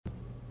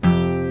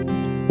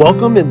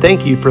Welcome and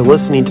thank you for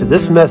listening to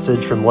this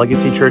message from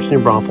Legacy Church New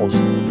Braunfels.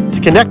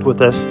 To connect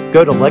with us,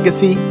 go to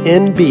legacynb.com.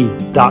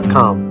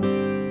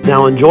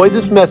 Now enjoy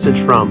this message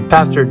from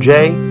Pastor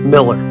Jay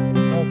Miller.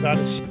 Oh, God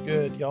is so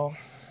good, y'all.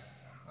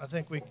 I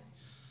think we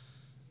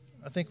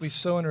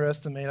so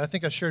underestimate. I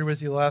think I shared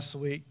with you last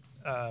week.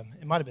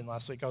 It might have been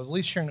last week. I was at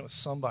least sharing it with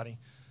somebody.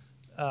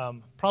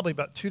 Probably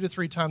about 2 to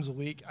 3 times a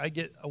week, I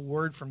get a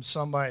word from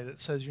somebody that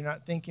says, you're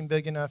not thinking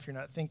big enough, you're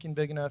not thinking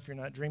big enough, you're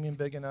not dreaming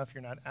big enough,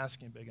 you're not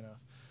asking big enough.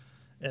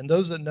 And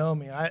those that know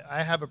me,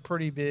 I have a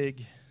pretty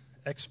big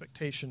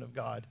expectation of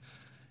God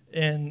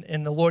and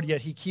the Lord,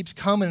 yet he keeps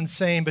coming and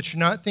saying, but you're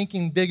not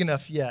thinking big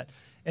enough yet.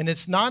 And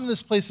it's not in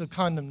this place of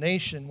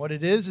condemnation. What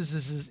it is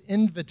his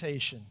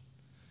invitation.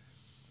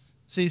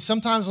 See,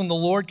 sometimes when the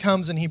Lord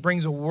comes and he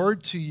brings a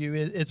word to you,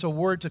 it's a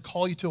word to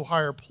call you to a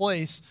higher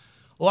place.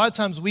 A lot of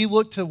times we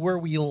look to where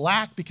we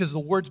lack because the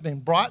word's been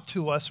brought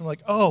to us and we're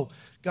like, oh,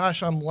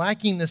 gosh, I'm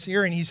lacking this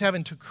area and he's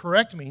having to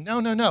correct me.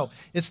 No.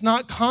 It's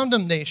not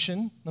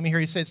condemnation. Let me hear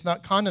you say it's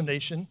not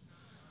condemnation.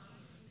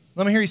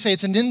 Let me hear you say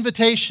it's an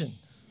invitation.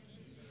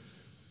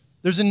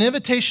 There's an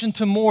invitation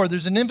to more.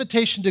 There's an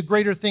invitation to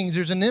greater things.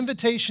 There's an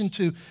invitation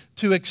to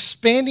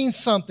expanding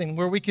something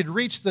where we could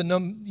reach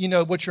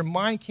what your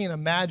mind can't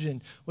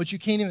imagine, what you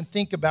can't even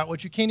think about,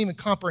 what you can't even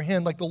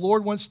comprehend. Like the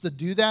Lord wants to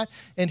do that,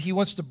 and he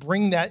wants to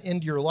bring that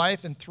into your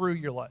life and through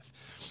your life.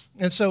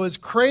 And so as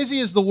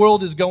crazy as the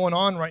world is going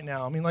on right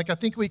now, I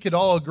think we could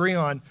all agree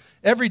on,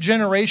 every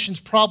generation's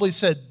probably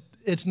said,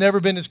 it's never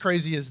been as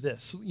crazy as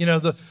this.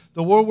 The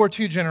World War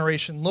II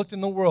generation looked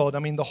in the world.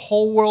 The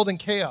whole world in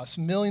chaos,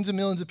 millions and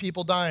millions of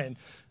people dying.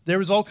 There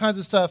was all kinds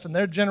of stuff, and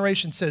their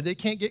generation said, they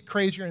can't get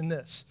crazier than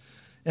this.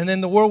 And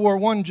then the World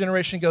War I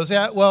generation goes,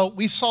 yeah, well,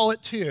 we saw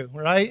it too,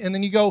 right? And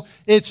then you go,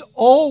 it's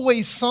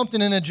always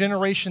something in a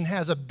generation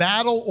has a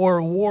battle or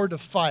a war to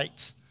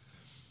fight.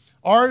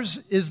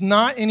 Ours is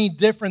not any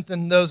different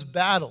than those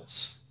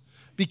battles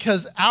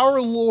because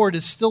our Lord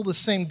is still the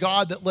same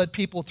God that led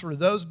people through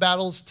those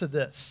battles to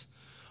this.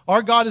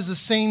 Our God is the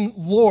same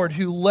Lord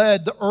who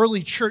led the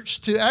early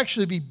church to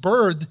actually be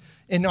birthed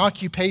in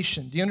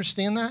occupation. Do you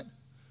understand that?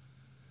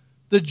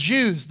 The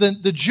Jews,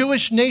 the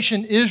Jewish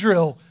nation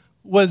Israel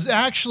was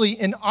actually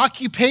in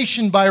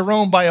occupation by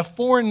Rome, by a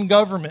foreign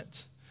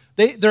government.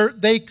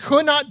 They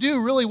could not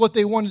do really what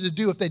they wanted to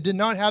do if they did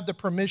not have the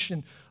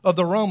permission of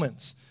the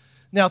Romans.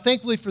 Now,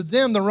 thankfully for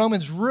them, the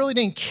Romans really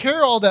didn't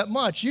care all that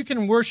much. You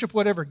can worship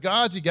whatever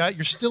gods you got.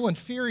 You're still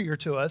inferior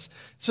to us.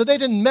 So they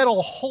didn't meddle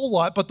a whole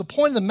lot. But the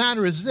point of the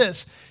matter is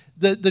this.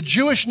 The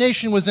Jewish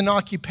nation was in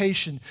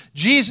occupation.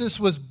 Jesus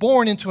was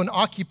born into an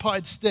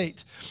occupied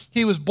state.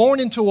 He was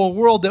born into a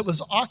world that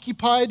was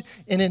occupied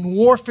and in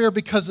warfare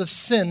because of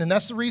sin. And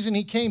that's the reason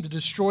he came, to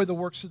destroy the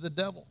works of the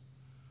devil.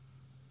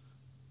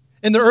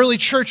 And the early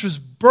church was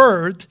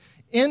birthed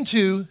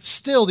into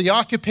still the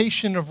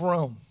occupation of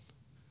Rome.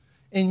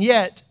 And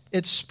yet,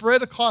 it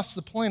spread across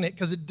the planet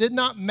because it did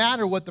not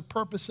matter what the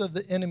purpose of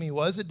the enemy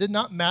was. It did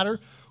not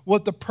matter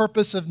what the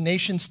purpose of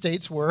nation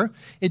states were.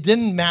 It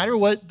didn't matter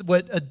what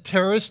a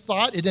terrorist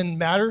thought. It didn't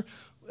matter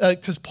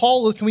because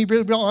Paul, can we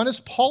be real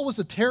honest? Paul was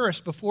a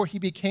terrorist before he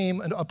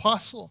became an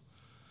apostle.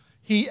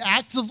 He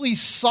actively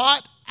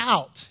sought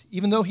out,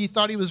 even though he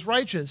thought he was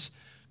righteous,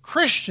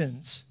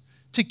 Christians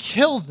to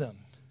kill them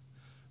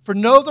for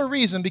no other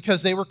reason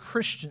because they were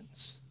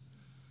Christians.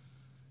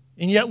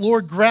 And yet,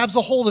 Lord grabs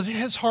a hold of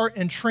his heart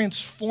and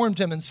transformed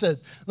him and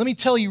said, let me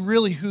tell you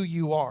really who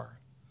you are.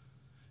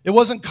 It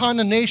wasn't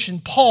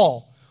condemnation.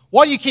 Paul,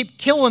 why do you keep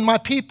killing my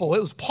people? It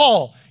was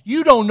Paul,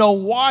 you don't know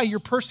why you're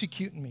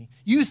persecuting me.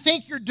 You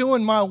think you're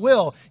doing my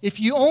will. If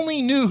you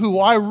only knew who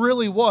I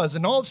really was.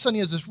 And all of a sudden, he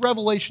has this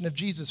revelation of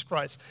Jesus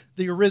Christ,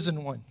 the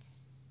arisen one,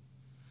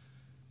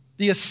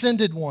 the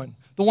ascended one,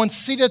 the one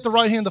seated at the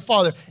right hand of the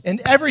Father. And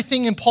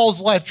everything in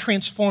Paul's life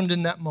transformed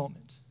in that moment.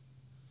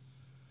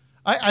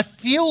 I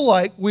feel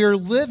like we're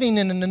living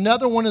in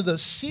another one of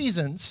those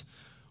seasons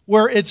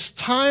where it's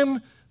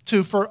time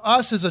for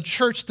us as a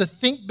church to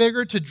think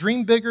bigger, to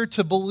dream bigger,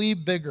 to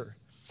believe bigger,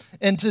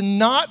 and to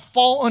not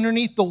fall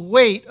underneath the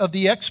weight of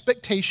the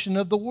expectation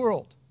of the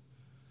world.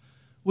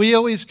 We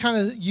always kind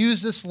of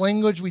use this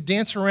language. We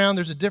dance around.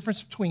 There's a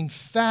difference between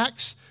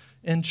facts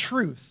and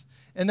truth.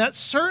 And that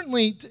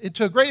certainly,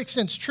 to a great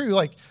extent, is true.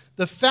 Like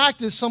the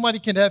fact is somebody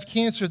can have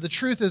cancer. The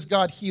truth is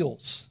God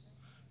heals.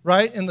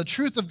 Right? And the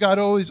truth of God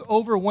always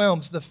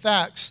overwhelms the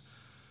facts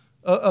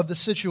of the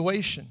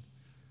situation.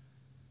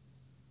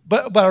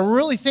 But I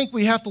really think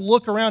we have to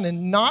look around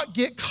and not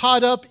get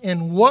caught up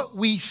in what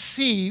we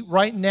see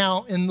right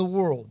now in the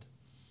world.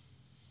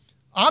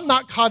 I'm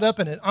not caught up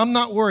in it. I'm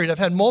not worried. I've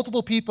had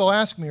multiple people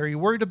ask me, are you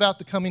worried about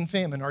the coming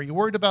famine? Are you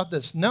worried about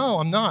this? No,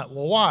 I'm not.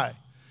 Well, why?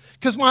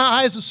 Because my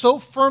eyes are so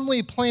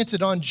firmly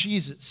planted on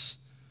Jesus,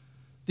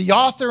 the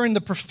author and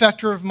the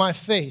perfecter of my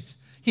faith.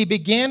 He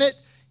began it.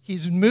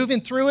 He's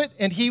moving through it,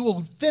 and he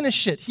will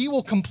finish it. He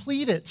will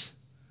complete it.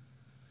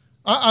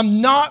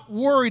 I'm not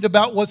worried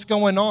about what's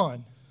going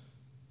on.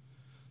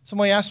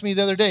 Somebody asked me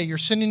the other day, you're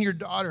sending your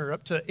daughter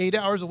up to 8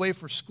 hours away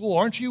for school.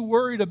 Aren't you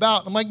worried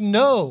about? I'm like,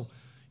 no.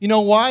 You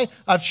know why?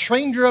 I've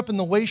trained her up in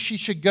the way she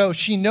should go.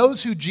 She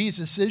knows who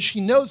Jesus is. She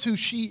knows who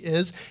she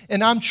is.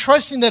 And I'm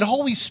trusting that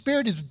Holy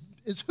Spirit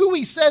is who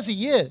he says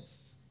he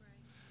is.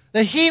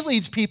 That he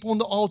leads people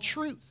into all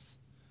truth.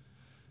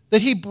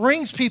 That he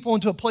brings people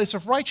into a place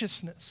of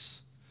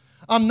righteousness.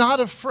 I'm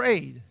not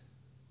afraid.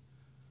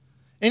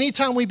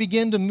 Anytime we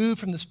begin to move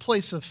from this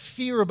place of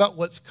fear about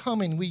what's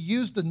coming, we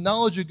use the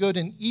knowledge of good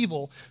and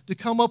evil to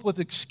come up with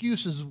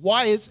excuses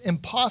why it's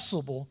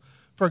impossible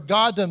for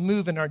God to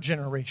move in our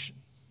generation.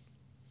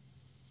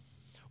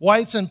 Why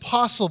it's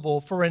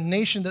impossible for a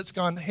nation that's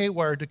gone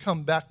haywire to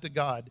come back to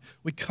God.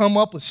 We come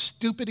up with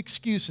stupid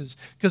excuses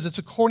because it's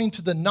according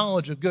to the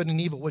knowledge of good and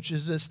evil, which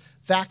is this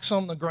facts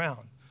on the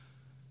ground.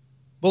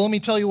 But let me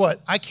tell you what,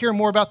 I care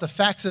more about the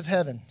facts of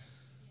heaven.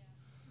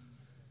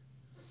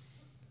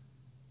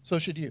 So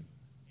should you.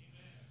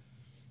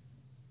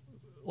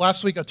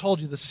 Last week I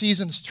told you the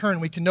seasons turn.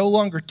 We can no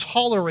longer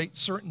tolerate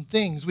certain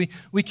things.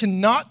 We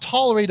cannot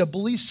tolerate a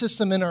belief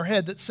system in our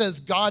head that says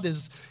God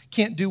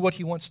can't do what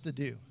he wants to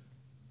do.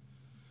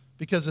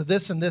 Because of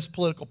this and this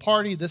political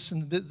party, this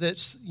and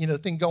this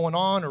thing going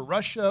on, or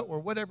Russia, or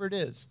whatever it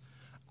is.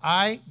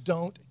 I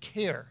don't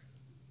care.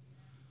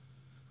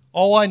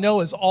 All I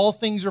know is all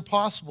things are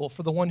possible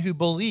for the one who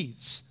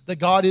believes that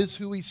God is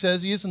who he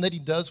says he is and that he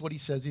does what he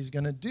says he's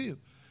going to do.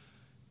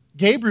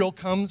 Gabriel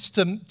comes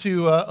to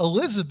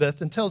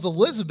Elizabeth and tells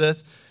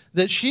Elizabeth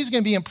that she's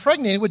going to be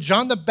impregnated with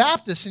John the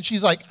Baptist. And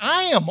she's like,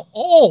 I am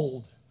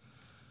old.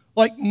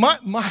 Like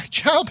my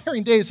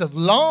childbearing days have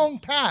long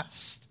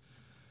passed.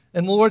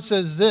 And the Lord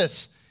says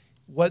this,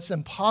 what's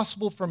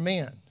impossible for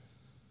man,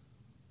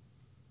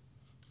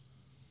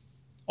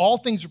 all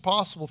things are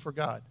possible for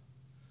God.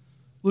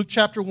 Luke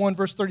chapter 1,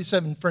 verse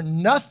 37, for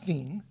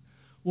nothing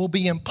will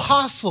be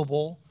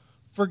impossible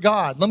for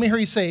God. Let me hear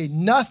you say,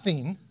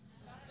 nothing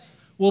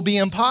will be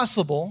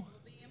impossible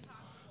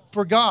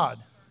for God.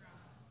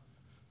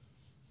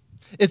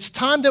 It's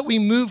time that we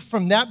move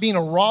from that being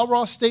a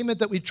rah-rah statement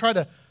that we try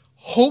to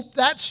hope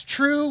that's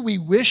true, we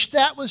wish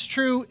that was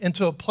true,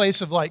 into a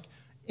place of like,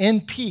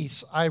 in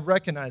peace, I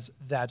recognize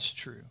that's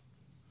true.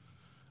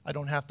 I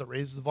don't have to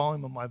raise the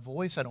volume of my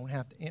voice. I don't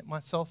have to amp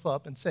myself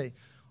up and say,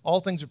 all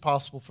things are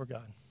possible for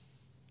God.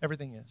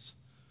 Everything is.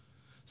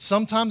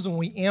 Sometimes when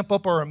we amp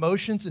up our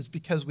emotions, it's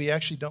because we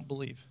actually don't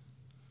believe.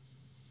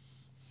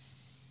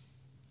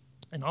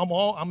 And I'm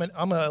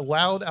a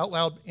loud, out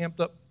loud, amped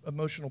up,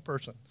 emotional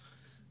person.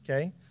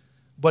 Okay?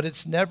 But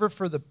it's never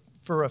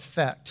for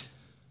effect.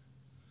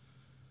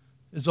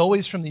 Is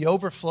always from the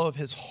overflow of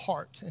his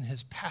heart and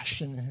his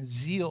passion and his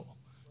zeal.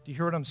 Do you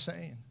hear what I'm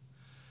saying?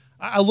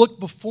 I look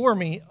before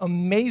me,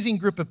 amazing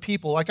group of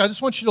people. Like I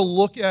just want you to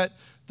look at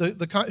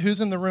the who's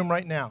in the room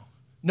right now.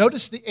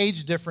 Notice the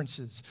age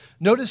differences.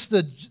 Notice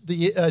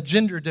the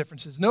gender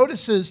differences.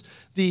 Notice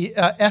the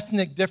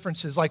ethnic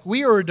differences. Like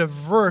we are a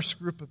diverse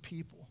group of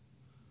people.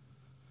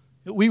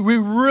 We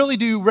really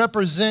do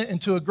represent,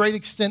 and to a great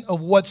extent, of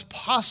what's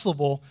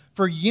possible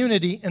for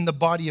unity in the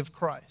body of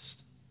Christ.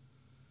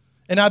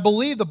 And I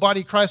believe the body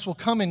of Christ will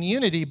come in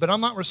unity, but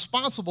I'm not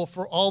responsible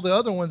for all the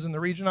other ones in the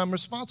region. I'm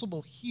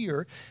responsible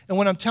here. And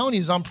what I'm telling you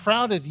is I'm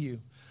proud of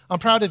you. I'm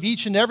proud of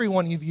each and every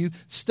one of you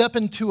step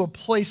into a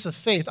place of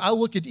faith. I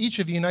look at each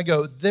of you and I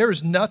go,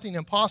 there's nothing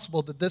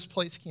impossible that this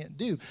place can't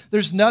do.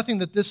 There's nothing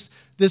that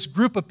this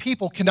group of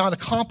people cannot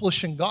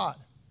accomplish in God.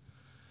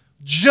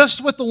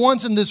 Just with the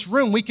ones in this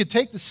room, we could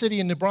take the city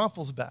of New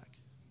Braunfels back.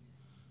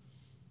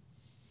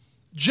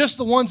 Just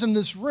the ones in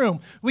this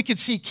room, we could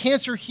see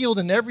cancer healed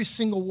in every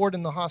single ward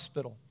in the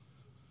hospital.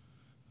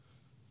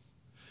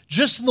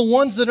 Just the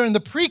ones that are in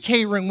the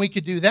pre-K room, we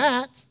could do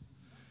that.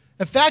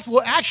 In fact,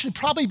 we'll actually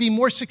probably be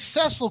more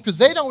successful because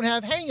they don't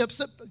have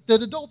hang-ups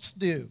that adults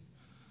do.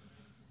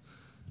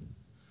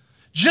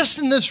 Just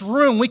in this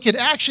room, we could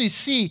actually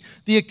see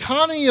the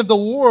economy of the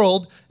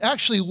world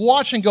actually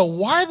watch and go,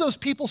 why are those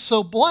people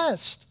so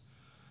blessed?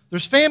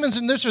 There's famines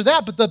and this or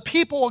that, but the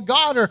people of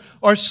God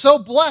are so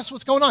blessed.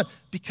 What's going on?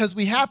 Because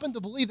we happen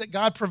to believe that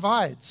God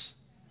provides.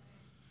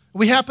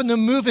 We happen to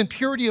move in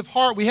purity of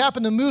heart. We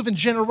happen to move in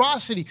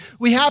generosity.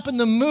 We happen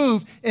to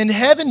move in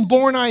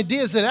heaven-born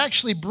ideas that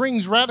actually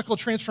brings radical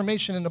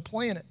transformation in the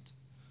planet.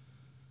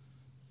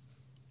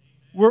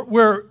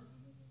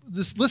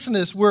 Listen to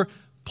this, where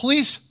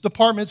police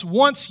departments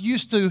once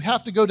used to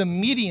have to go to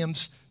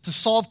mediums to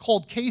solve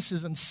cold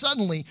cases, and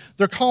suddenly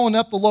they're calling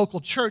up the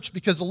local church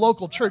because the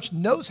local church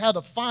knows how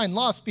to find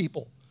lost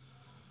people.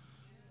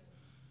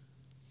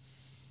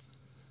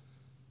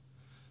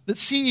 That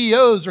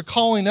CEOs are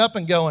calling up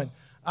and going,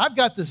 I've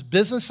got this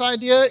business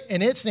idea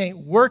and it ain't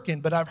working,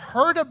 but I've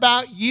heard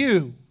about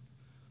you.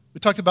 We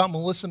talked about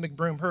Melissa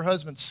McBroom. Her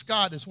husband,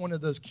 Scott, is one of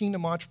those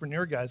kingdom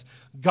entrepreneur guys.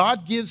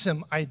 God gives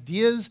him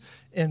ideas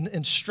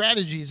and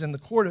strategies in the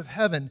court of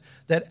heaven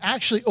that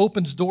actually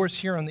opens doors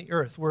here on the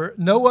earth where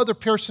no other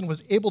person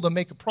was able to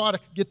make a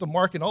product, get the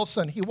market. All of a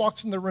sudden, he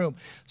walks in the room.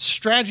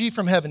 Strategy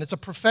from heaven. It's a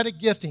prophetic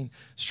gifting.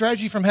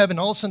 Strategy from heaven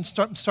all of a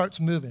sudden starts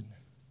moving.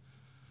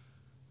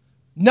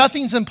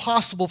 Nothing's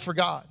impossible for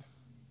God.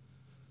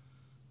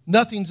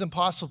 Nothing's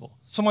impossible.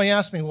 Somebody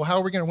asked me, well, how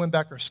are we going to win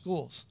back our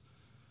schools?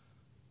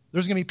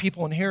 There's going to be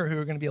people in here who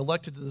are going to be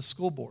elected to the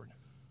school board.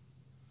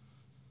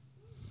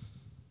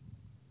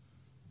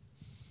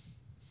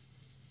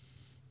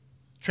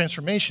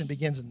 Transformation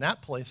begins in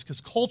that place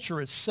because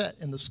culture is set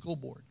in the school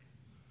board.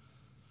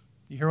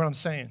 You hear what I'm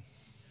saying?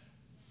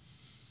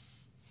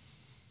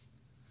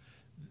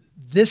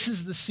 This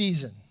is the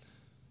season.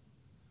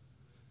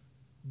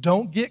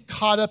 Don't get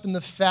caught up in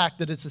the fact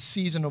that it's a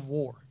season of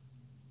war.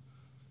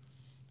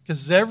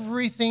 Because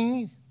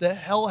everything that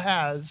hell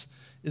has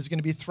is going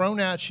to be thrown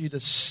at you to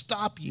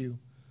stop you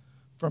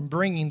from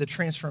bringing the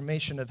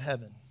transformation of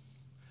heaven.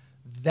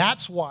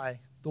 That's why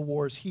the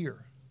war is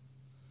here.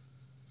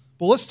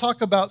 But let's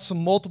talk about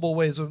some multiple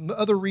ways of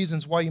other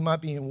reasons why you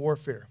might be in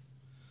warfare.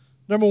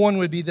 Number one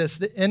would be this: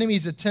 the enemy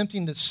is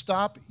attempting to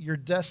stop your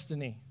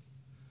destiny,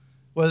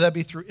 whether that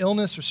be through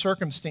illness or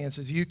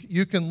circumstances.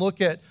 You can look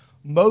at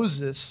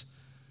Moses.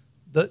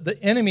 The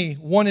enemy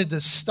wanted to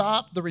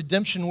stop the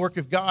redemption work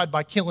of God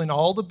by killing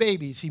all the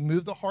babies. He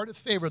moved the heart of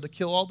Pharaoh to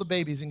kill all the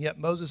babies, and yet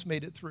Moses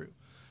made it through.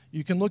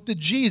 You can look to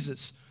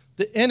Jesus.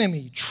 The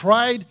enemy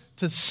tried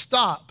to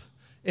stop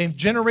a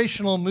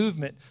generational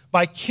movement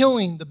by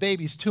killing the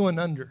babies 2 and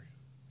under.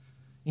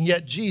 And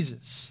yet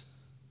Jesus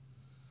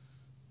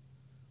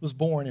was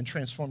born and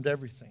transformed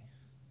everything.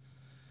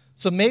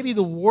 So maybe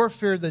the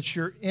warfare that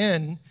you're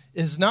in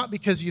is not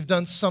because you've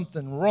done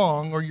something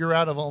wrong or you're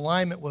out of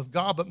alignment with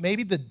God, but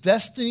maybe the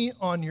destiny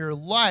on your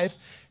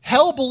life,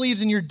 hell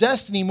believes in your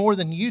destiny more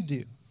than you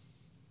do.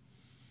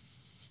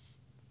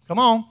 Come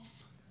on.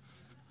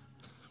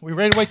 We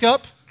ready to wake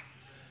up?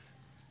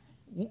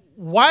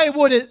 Why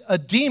would a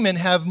demon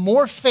have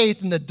more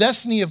faith in the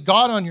destiny of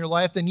God on your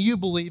life than you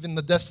believe in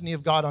the destiny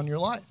of God on your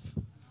life?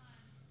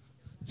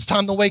 It's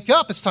time to wake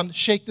up. It's time to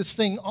shake this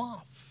thing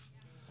off.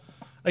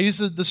 I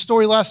used the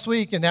story last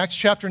week in Acts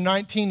chapter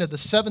 19 of the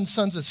 7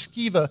 sons of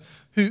Sceva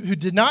who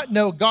did not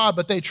know God,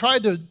 but they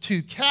tried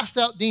to cast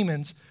out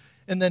demons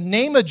in the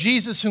name of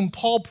Jesus whom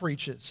Paul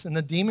preaches. And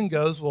the demon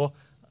goes, well,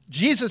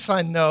 Jesus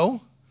I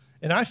know,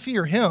 and I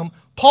fear him.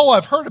 Paul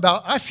I've heard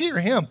about, I fear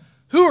him.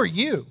 Who are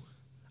you?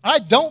 I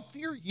don't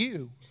fear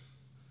you.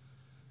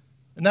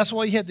 And that's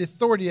why he had the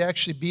authority to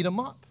actually beat him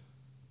up.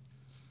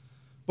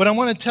 What I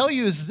want to tell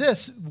you is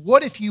this: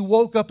 what if you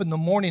woke up in the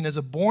morning as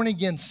a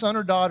born-again son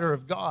or daughter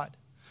of God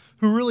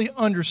who really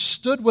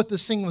understood what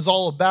this thing was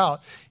all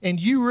about, and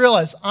you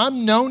realize,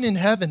 I'm known in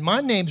heaven.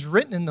 My name's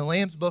written in the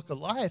Lamb's Book of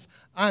Life.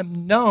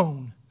 I'm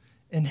known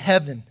in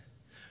heaven.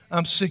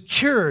 I'm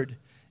secured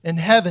in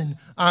heaven.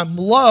 I'm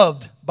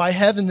loved by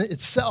heaven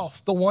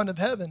itself, the one of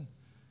heaven.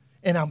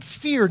 And I'm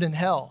feared in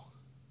hell.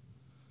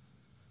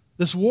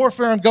 This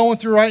warfare I'm going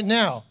through right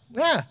now,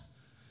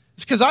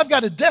 it's because I've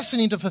got a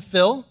destiny to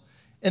fulfill,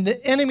 and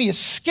the enemy is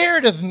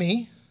scared of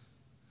me.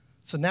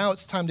 So now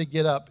it's time to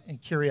get up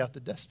and carry out the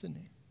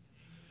destiny.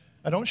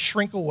 I don't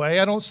shrink away.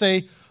 I don't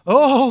say,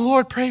 oh,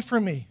 Lord, pray for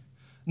me.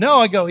 No,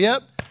 I go,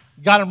 yep,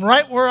 got him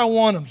right where I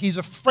want him. He's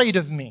afraid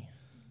of me.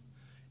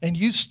 And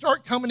you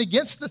start coming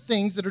against the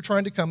things that are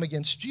trying to come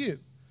against you.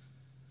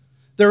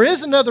 There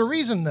is another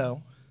reason,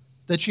 though,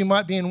 that you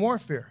might be in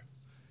warfare.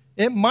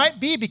 It might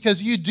be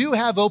because you do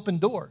have open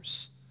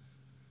doors.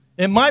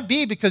 It might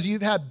be because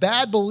you've had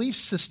bad belief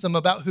system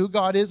about who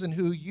God is and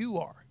who you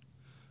are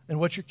and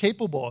what you're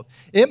capable of.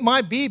 It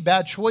might be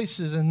bad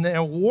choices and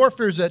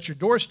warfare's at your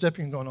doorstep.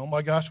 You're going, oh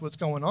my gosh, what's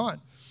going on?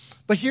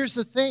 But here's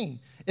the thing.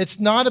 It's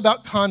not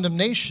about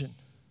condemnation.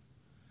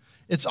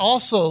 It's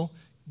also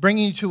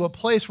bringing you to a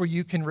place where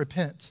you can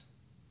repent.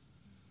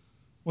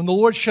 When the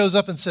Lord shows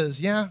up and says,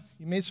 yeah,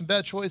 you made some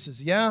bad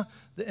choices. Yeah,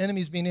 the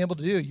enemy's being able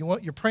to do.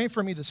 You're praying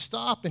for me to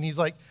stop. And he's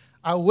like,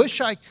 I wish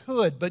I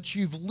could, but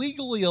you've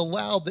legally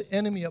allowed the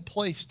enemy a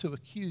place to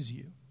accuse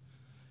you.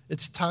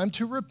 It's time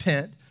to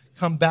repent,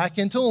 come back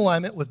into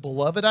alignment with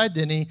beloved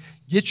identity,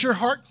 get your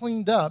heart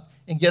cleaned up,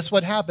 and guess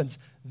what happens?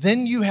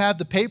 Then you have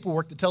the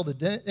paperwork to tell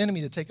the enemy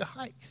to take a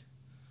hike.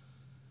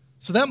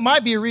 So that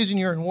might be a reason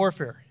you're in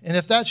warfare. And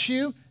if that's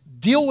you,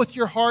 deal with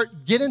your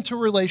heart, get into a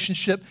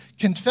relationship,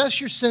 confess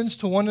your sins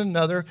to one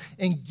another,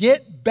 and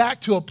get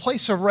back to a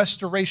place of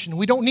restoration.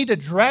 We don't need to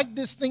drag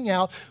this thing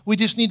out. We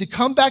just need to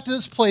come back to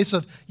this place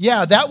of,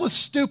 yeah, that was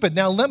stupid.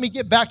 Now let me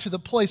get back to the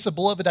place of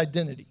beloved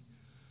identity.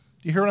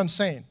 Do you hear what I'm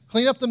saying?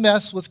 Clean up the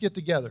mess. Let's get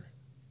together.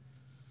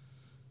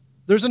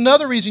 There's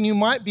another reason you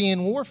might be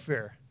in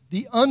warfare: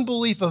 the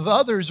unbelief of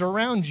others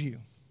around you.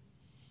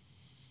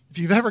 If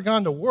you've ever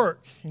gone to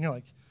work and you're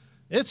like,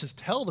 it's just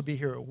hell to be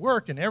here at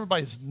work, and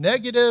everybody's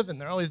negative, and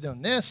they're always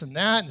doing this and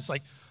that, and it's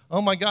like, oh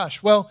my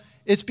gosh. Well,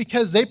 it's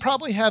because they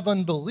probably have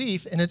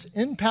unbelief, and it's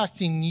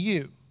impacting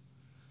you.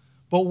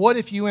 But what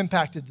if you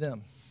impacted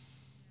them?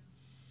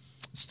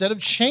 Instead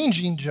of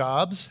changing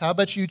jobs, how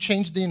about you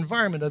change the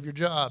environment of your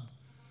job?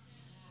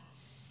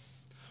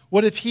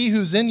 What if he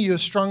who's in you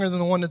is stronger than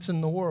the one that's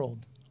in the world,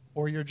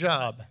 or your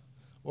job,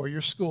 or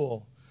your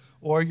school,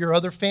 or your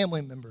other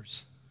family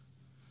members?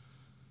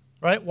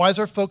 right? Why's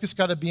our focus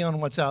got to be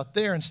on what's out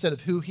there instead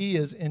of who he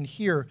is in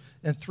here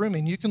and through me?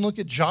 And you can look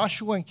at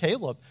Joshua and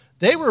Caleb.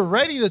 They were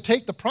ready to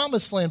take the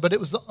promised land, but it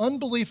was the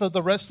unbelief of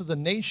the rest of the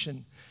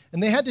nation.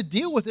 And they had to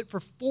deal with it for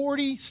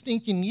 40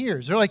 stinking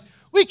years. They're like,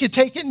 we could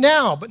take it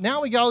now, but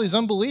now we got all these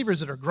unbelievers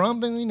that are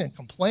grumbling and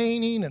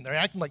complaining, and they're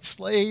acting like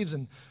slaves.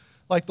 And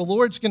like the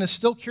Lord's going to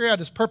still carry out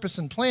his purpose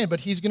and plan, but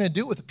he's going to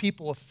do it with the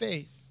people of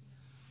faith.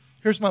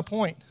 Here's my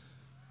point.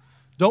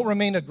 Don't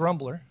remain a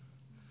grumbler.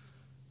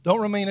 Don't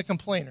remain a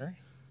complainer.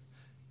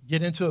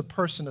 Get into a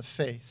person of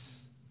faith.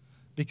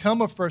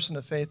 Become a person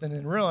of faith, and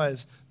then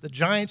realize the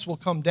giants will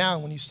come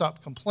down when you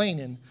stop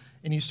complaining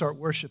and you start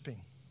worshiping.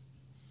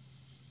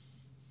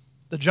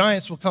 The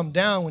giants will come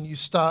down when you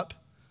stop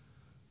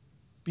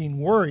being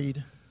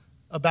worried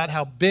about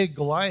how big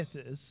Goliath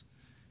is,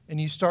 and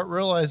you start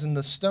realizing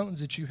the stones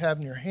that you have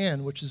in your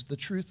hand, which is the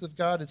truth of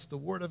God, it's the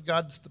word of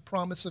God, it's the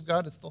promise of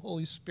God, it's the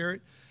Holy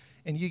Spirit,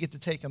 and you get to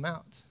take them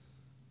out.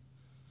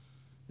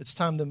 It's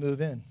time to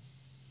move in.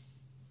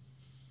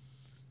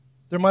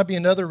 There might be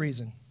another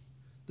reason.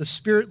 The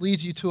Spirit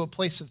leads you to a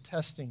place of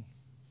testing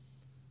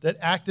that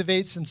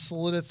activates and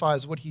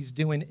solidifies what he's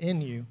doing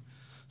in you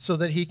so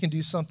that he can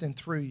do something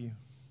through you.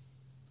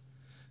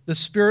 The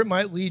Spirit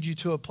might lead you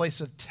to a place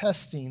of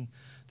testing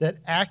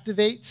that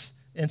activates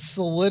and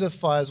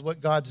solidifies what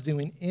God's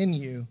doing in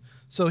you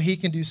so he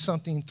can do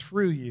something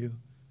through you.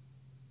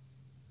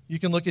 You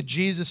can look at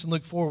Jesus and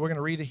look forward. We're going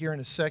to read it here in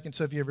a second.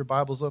 So if you have your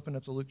Bibles, open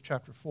up to Luke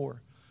chapter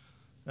 4.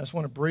 I just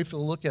want to briefly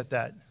look at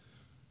that.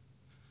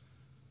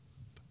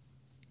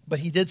 But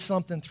he did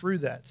something through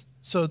that.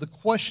 So the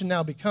question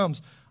now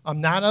becomes,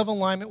 I'm not out of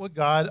alignment with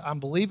God. I'm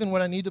believing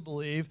what I need to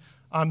believe.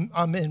 I'm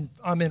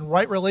in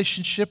right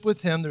relationship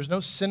with him. There's no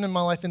sin in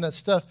my life in that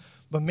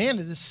stuff. But man,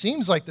 it just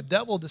seems like the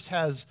devil just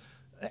has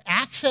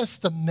access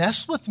to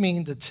mess with me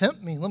and to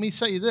tempt me. Let me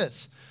tell you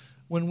this.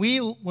 When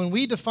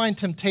we define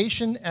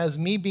temptation as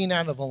me being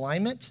out of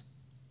alignment,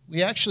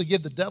 we actually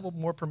give the devil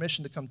more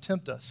permission to come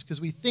tempt us because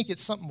we think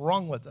it's something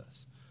wrong with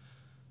us.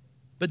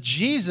 But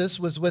Jesus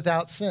was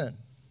without sin.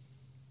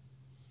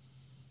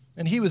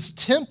 And he was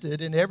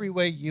tempted in every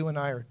way you and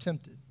I are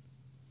tempted.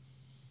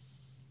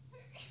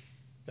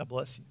 God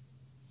bless you.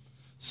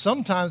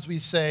 Sometimes we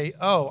say,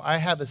 oh, I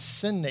have a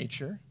sin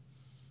nature,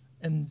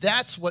 and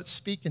that's what's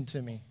speaking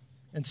to me.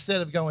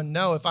 Instead of going,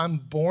 no, if I'm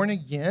born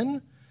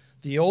again,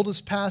 the old is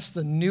past,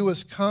 the new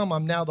has come.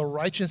 I'm now the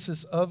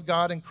righteousness of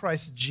God in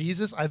Christ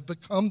Jesus. I've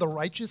become the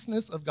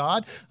righteousness of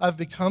God. I've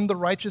become the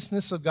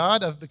righteousness of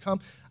God.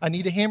 I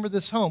need to hammer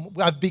this home.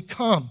 I've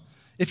become.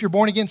 If you're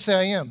born again, say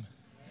I am.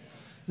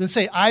 Then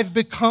say, I've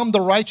become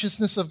the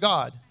righteousness of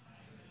God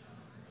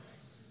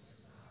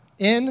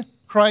in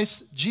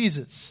Christ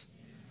Jesus.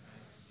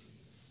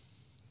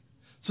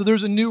 So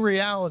there's a new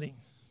reality.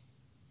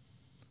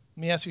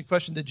 Let me ask you a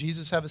question. Did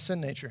Jesus have a sin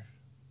nature?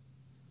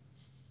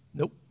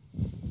 Nope.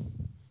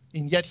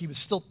 And yet he was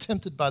still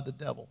tempted by the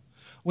devil.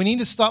 We need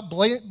to stop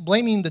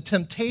blaming the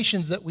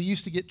temptations that we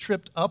used to get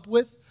tripped up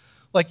with.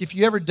 Like if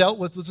you ever dealt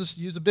with, let's just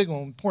use a big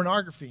one,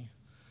 pornography.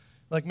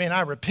 Like, man,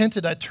 I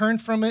repented, I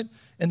turned from it,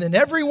 and then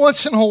every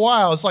once in a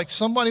while, it's like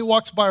somebody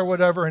walks by or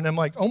whatever, and I'm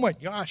like, oh my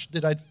gosh,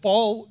 did I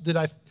fall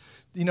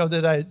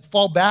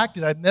back?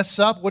 Did I mess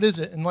up? What is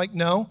it? And like,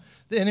 no,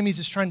 the enemy's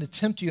just trying to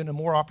tempt you in a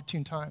more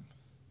opportune time.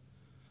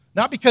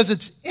 Not because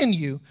it's in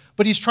you,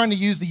 but he's trying to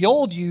use the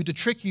old you to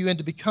trick you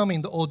into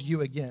becoming the old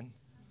you again.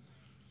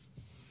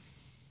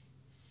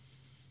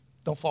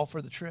 Don't fall for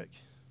the trick.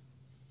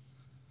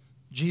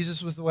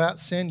 Jesus was without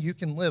sin. You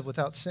can live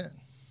without sin.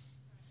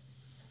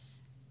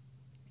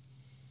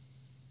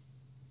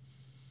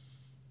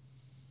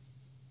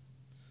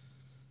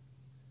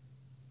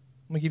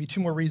 I'm going to give you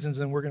two more reasons,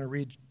 and we're going to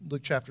read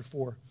Luke chapter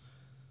 4.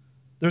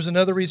 There's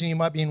another reason you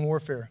might be in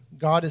warfare.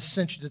 God has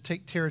sent you to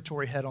take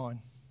territory head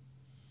on.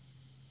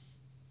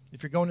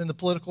 If you're going in the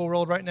political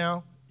world right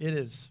now, it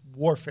is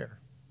warfare.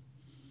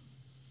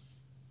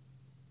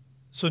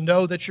 So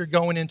know that you're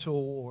going into a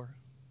war,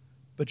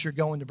 but you're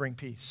going to bring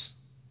peace.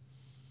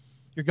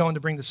 You're going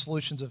to bring the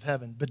solutions of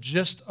heaven. But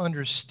just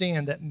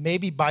understand that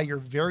maybe by your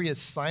very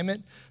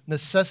assignment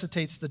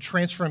necessitates the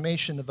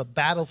transformation of a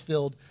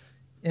battlefield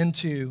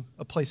into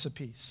a place of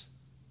peace.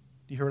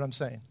 Do you hear what I'm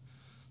saying?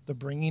 The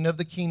bringing of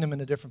the kingdom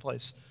in a different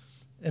place.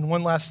 And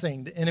one last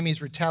thing, the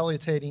enemy's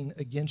retaliating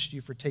against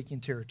you for taking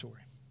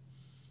territory.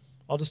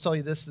 I'll just tell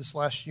you this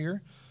last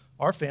year,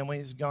 our family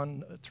has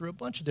gone through a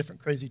bunch of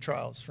different crazy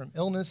trials, from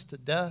illness to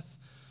death.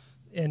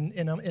 And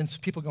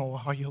some people go,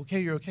 well, are you okay?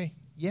 You're okay?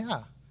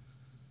 Yeah.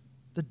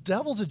 The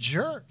devil's a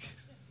jerk.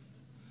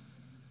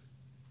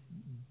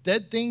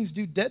 Dead things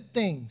do dead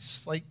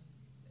things. Like,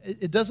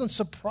 it doesn't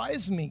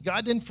surprise me.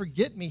 God didn't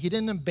forget me. He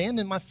didn't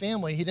abandon my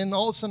family. He didn't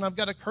all of a sudden I've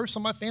got a curse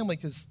on my family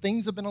because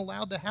things have been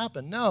allowed to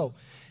happen. No,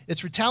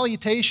 it's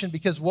retaliation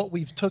because what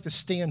we've took a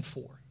stand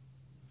for.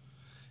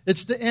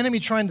 It's the enemy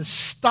trying to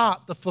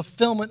stop the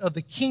fulfillment of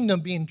the kingdom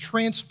being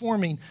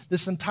transforming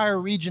this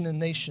entire region and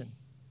nation.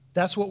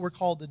 That's what we're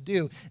called to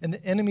do. And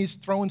the enemy's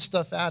throwing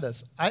stuff at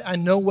us. I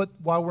know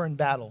why we're in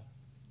battle.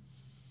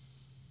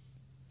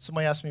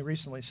 Somebody asked me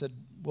recently, said,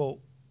 well,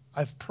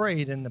 I've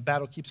prayed and the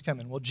battle keeps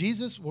coming. Well,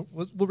 Jesus,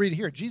 we'll read it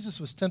here. Jesus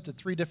was tempted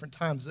 3 different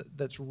times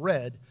that's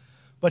read,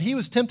 but he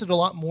was tempted a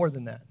lot more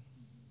than that.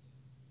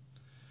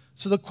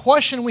 So the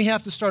question we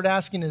have to start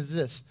asking is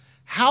this: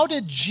 how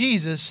did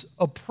Jesus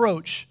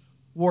approach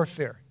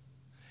warfare?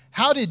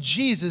 How did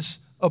Jesus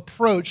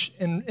approach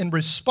and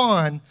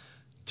respond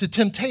to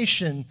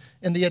temptation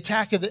and the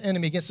attack of the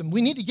enemy against him?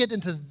 We need to get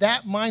into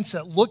that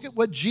mindset. Look at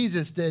what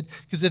Jesus did,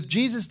 because if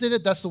Jesus did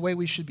it, that's the way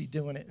we should be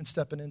doing it and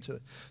stepping into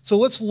it. So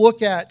let's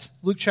look at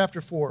Luke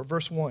chapter 4,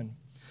 verse 1. It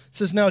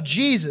says, now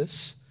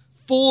Jesus,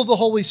 full of the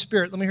Holy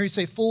Spirit. Let me hear you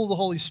say, full of the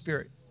Holy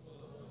Spirit.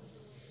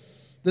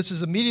 This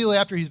is immediately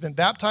after he's been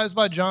baptized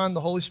by John.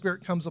 The Holy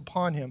Spirit comes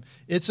upon him.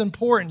 It's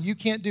important. You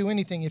can't do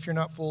anything if you're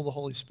not full of the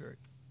Holy Spirit.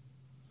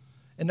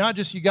 And not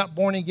just you got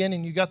born again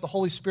and you got the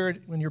Holy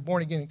Spirit when you're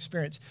born again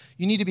experience.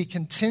 You need to be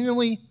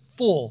continually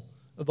full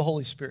of the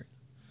Holy Spirit.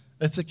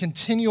 It's a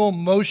continual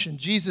motion.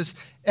 Jesus,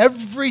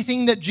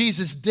 everything that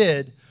Jesus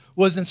did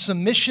was in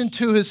submission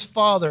to his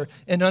Father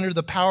and under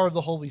the power of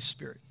the Holy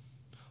Spirit.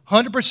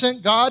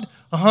 100% God,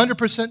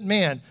 100%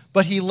 man.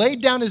 But he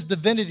laid down his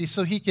divinity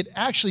so he could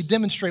actually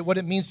demonstrate what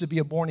it means to be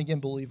a born-again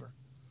believer.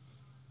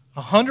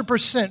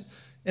 100%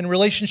 in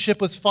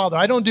relationship with his Father.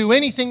 I don't do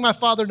anything my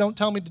Father don't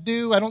tell me to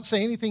do. I don't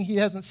say anything he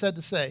hasn't said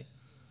to say.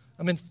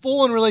 I'm in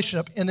full in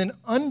relationship. And then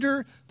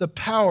under the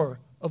power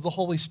of the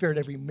Holy Spirit,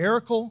 every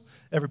miracle,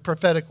 every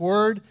prophetic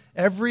word,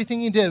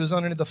 everything he did was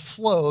under the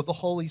flow of the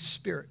Holy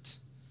Spirit.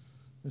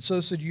 And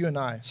so should you and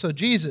I. So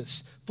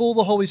Jesus, full of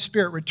the Holy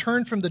Spirit,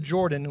 returned from the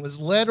Jordan and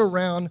was led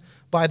around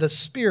by the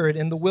Spirit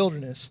in the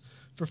wilderness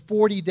for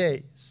 40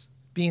 days,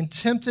 being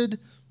tempted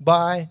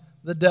by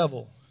the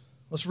devil.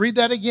 Let's read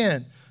that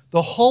again.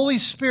 The Holy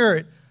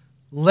Spirit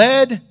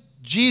led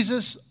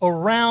Jesus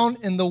around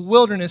in the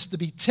wilderness to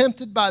be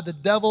tempted by the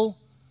devil.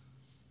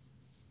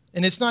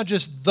 And it's not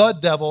just the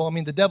devil. I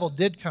mean, the devil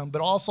did come, but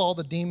also all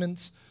the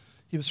demons.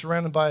 He was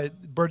surrounded by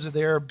birds of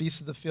the air, beasts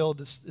of the field,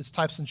 as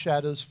types and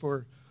shadows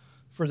for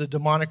the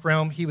demonic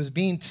realm. He was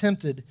being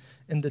tempted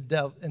in the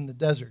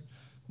desert.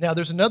 Now,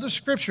 there's another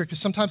scripture, because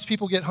sometimes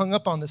people get hung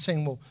up on this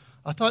saying, well,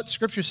 I thought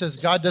scripture says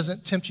God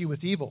doesn't tempt you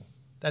with evil.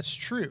 That's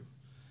true.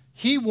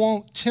 He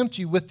won't tempt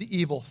you with the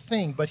evil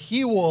thing, but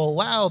he will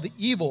allow the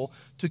evil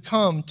to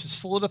come to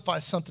solidify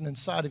something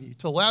inside of you,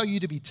 to allow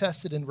you to be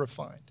tested and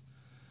refined,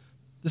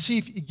 to see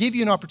if it give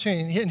you an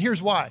opportunity. And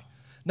here's why.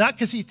 Not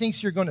because he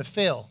thinks you're going to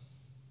fail,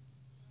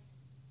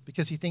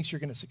 because he thinks you're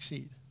going to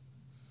succeed.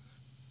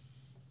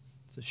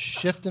 It's a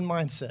shift in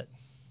mindset.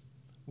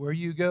 Where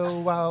you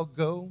go, I'll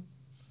go.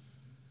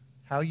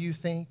 How you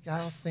think,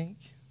 I'll think.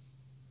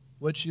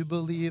 What you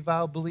believe,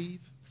 I'll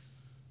believe.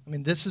 I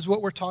mean, this is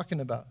what we're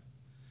talking about.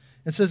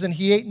 It says, and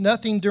he ate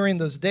nothing during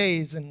those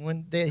days, and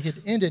when they had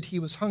ended, he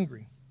was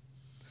hungry.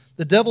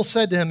 The devil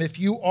said to him, if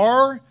you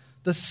are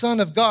the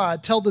Son of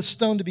God, tell this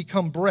stone to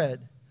become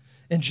bread.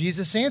 And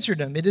Jesus answered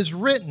him, it is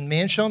written,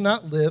 man shall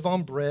not live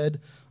on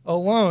bread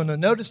alone.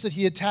 And notice that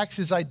he attacks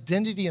his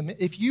identity.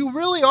 If you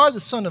really are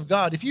the Son of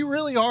God, if you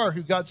really are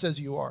who God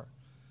says you are,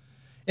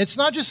 it's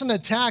not just an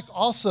attack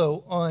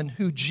also on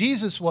who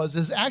Jesus was,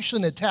 it's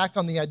actually an attack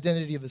on the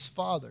identity of his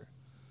Father.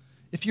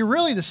 If you're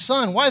really the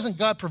Son, why hasn't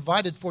God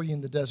provided for you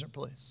in the desert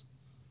place?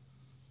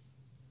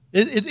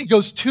 It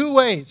goes 2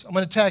 ways. I'm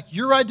going to attack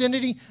your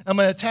identity. I'm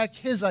going to attack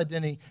his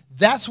identity.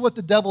 That's what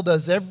the devil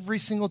does every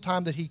single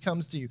time that he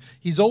comes to you.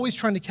 He's always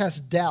trying to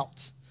cast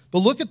doubt. But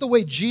look at the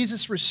way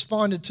Jesus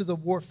responded to the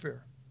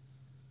warfare.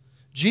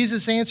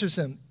 Jesus answers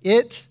him,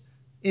 it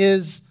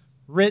is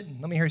written.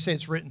 Let me hear you say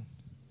it's written.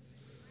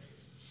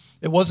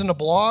 It wasn't a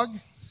blog.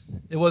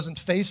 It wasn't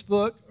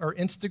Facebook or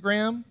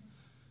Instagram.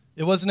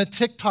 It wasn't a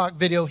TikTok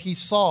video he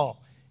saw.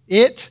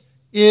 It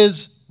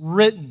is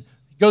written.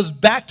 It goes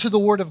back to the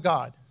Word of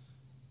God.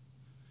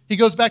 He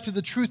goes back to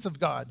the truth of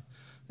God.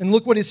 And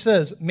look what he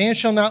says. Man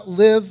shall not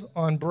live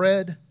on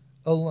bread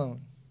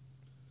alone.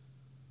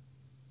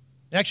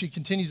 It actually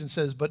continues and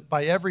says, but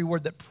by every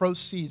word that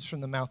proceeds from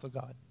the mouth of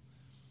God.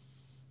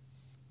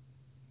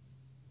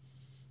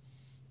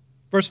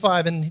 Verse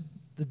 5, and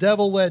the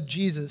devil led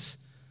Jesus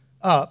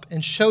up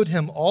and showed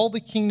him all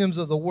the kingdoms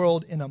of the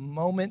world in a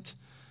moment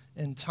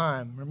in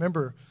time.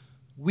 Remember,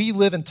 we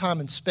live in time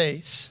and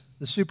space.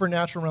 The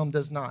supernatural realm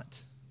does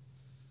not.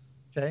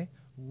 Okay?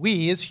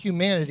 We as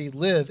humanity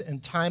live in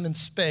time and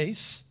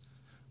space,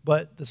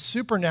 but the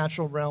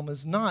supernatural realm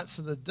is not.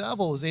 So the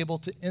devil is able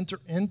to enter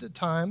into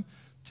time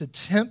to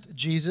tempt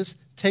Jesus,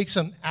 takes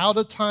him out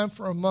of time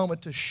for a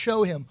moment to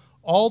show him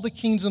all the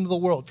kingdoms of the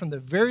world from the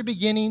very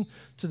beginning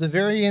to the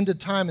very end of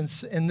time. And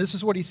this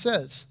is what he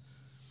says.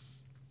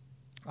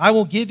 I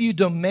will give you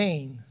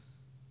domain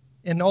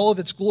in all of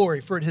its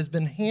glory, for it has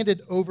been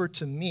handed over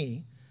to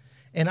me,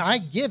 and I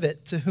give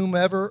it to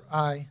whomever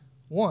I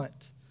want.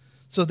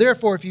 So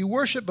therefore, if you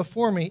worship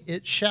before me,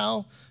 it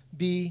shall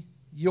be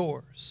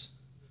yours.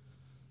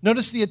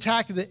 Notice the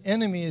attack of the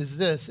enemy is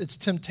this. It's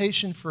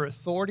temptation for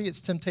authority. It's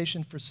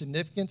temptation for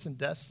significance and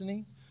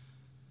destiny.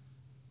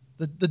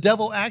 The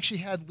devil actually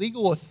had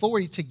legal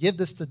authority to give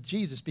this to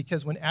Jesus,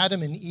 because when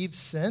Adam and Eve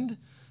sinned,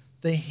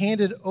 they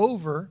handed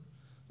over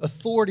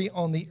authority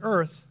on the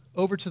earth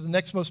over to the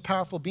next most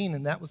powerful being,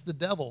 and that was the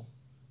devil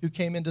who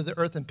came into the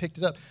earth and picked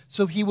it up.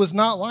 So he was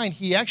not lying.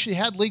 He actually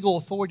had legal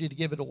authority to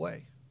give it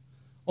away,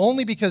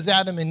 only because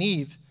Adam and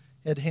Eve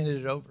had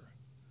handed it over.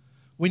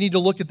 We need to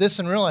look at this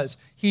and realize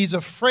he's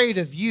afraid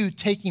of you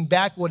taking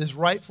back what is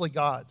rightfully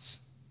God's.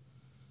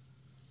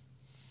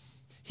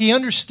 He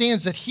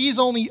understands that he's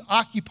only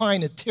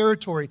occupying a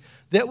territory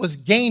that was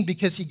gained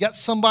because he got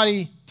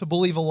somebody to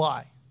believe a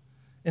lie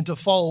and to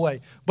fall away.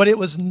 But it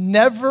was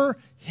never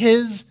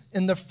his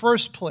in the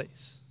first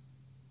place.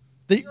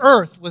 The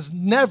earth was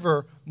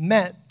never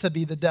meant to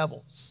be the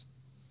devil's.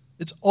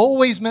 It's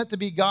always meant to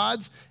be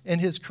God's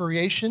and his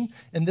creation.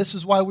 And this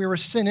is why we were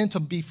sent in to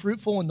be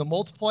fruitful and to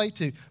multiply,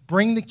 to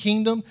bring the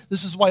kingdom.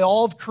 This is why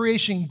all of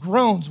creation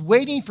groans,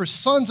 waiting for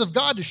sons of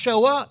God to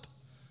show up.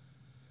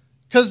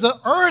 Because the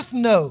earth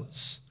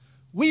knows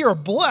we are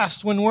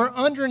blessed when we're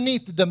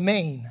underneath the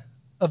domain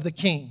of the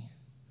king.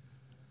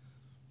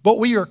 But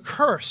we are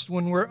cursed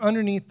when we're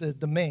underneath the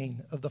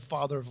domain of the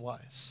father of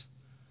lies.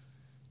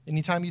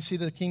 Anytime you see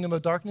the kingdom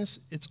of darkness,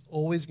 it's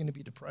always going to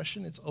be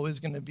depression. It's always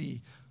going to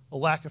be a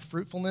lack of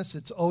fruitfulness.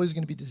 It's always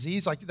going to be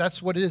disease. Like, that's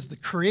what it is. The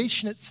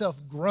creation itself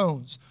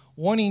groans,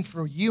 wanting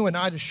for you and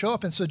I to show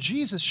up. And so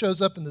Jesus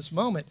shows up in this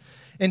moment,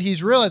 and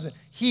he's realizing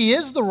he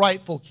is the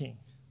rightful king.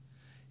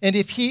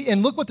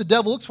 And look what the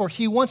devil looks for.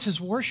 He wants his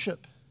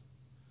worship.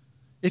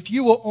 If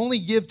you will only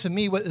give to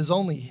me what is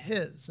only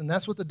his, and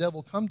that's what the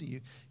devil come to you.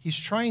 He's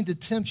trying to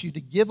tempt you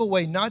to give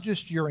away not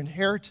just your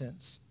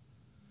inheritance.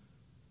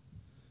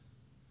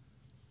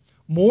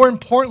 More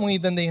importantly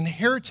than the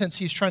inheritance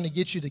he's trying to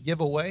get you to give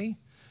away,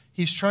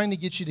 he's trying to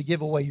get you to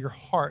give away your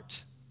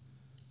heart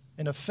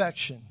and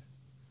affection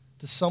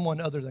to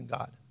someone other than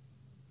God.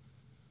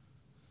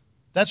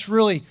 That's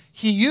really,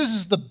 he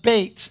uses the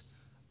bait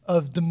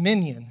of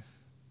dominion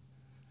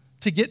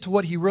to get to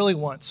what he really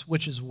wants,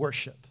 which is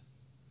worship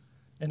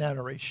and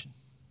adoration.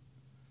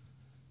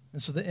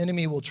 And so the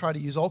enemy will try to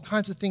use all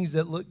kinds of things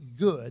that look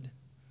good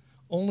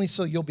only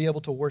so you'll be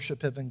able to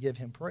worship him and give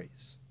him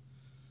praise.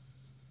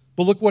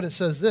 But look what it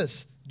says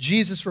this.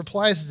 Jesus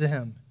replies to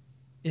him,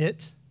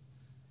 "It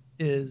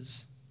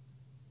is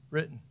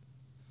written."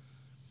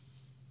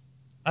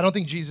 I don't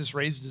think Jesus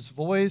raised his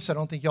voice. I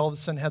don't think he all of a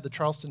sudden had the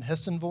Charleston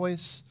Heston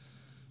voice,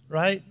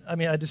 right? I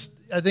mean, I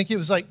think it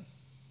was like,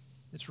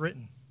 it's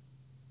written.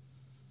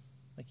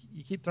 Like,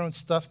 you keep throwing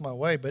stuff my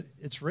way, but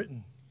it's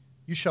written.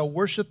 You shall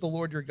worship the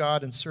Lord your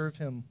God and serve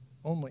him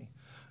only.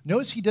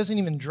 Notice he doesn't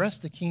even address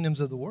the kingdoms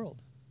of the world.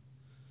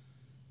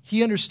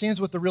 He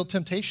understands what the real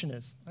temptation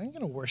is. I ain't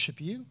going to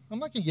worship you. I'm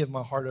not going to give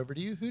my heart over to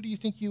you. Who do you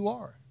think you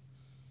are?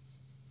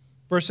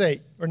 Verse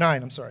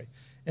 9.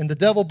 And the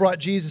devil brought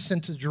Jesus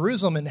into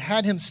Jerusalem and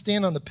had him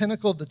stand on the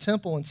pinnacle of the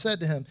temple and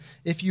said to him,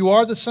 "If you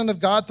are the Son of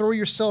God, throw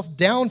yourself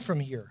down from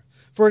here.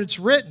 For it's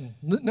written."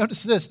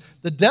 Notice this.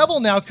 The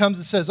devil now comes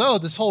and says, oh,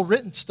 this whole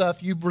written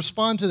stuff, you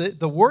respond to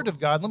the word of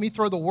God. Let me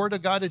throw the word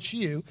of God at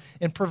you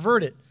and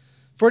pervert it.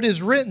 For it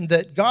is written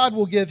that God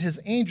will give his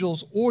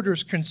angels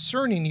orders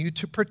concerning you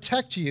to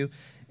protect you,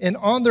 and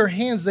on their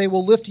hands they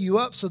will lift you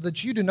up so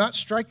that you do not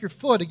strike your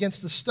foot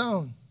against a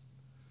stone.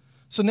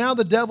 So now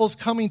the devil's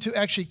coming to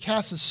actually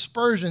cast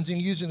aspersions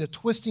and using a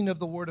twisting of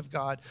the word of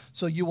God.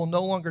 So you will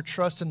no longer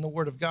trust in the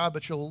word of God,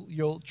 but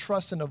you'll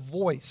trust in a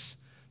voice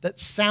that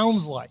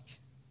sounds like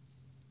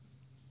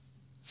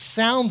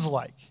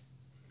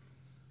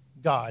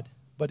God,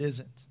 but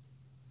isn't.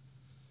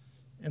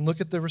 And look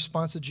at the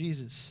response of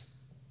Jesus.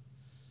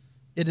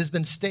 It has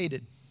been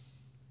stated,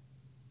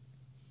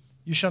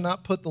 you shall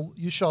not put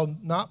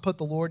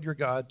the Lord your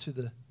God to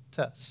the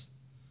test.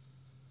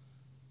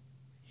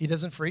 He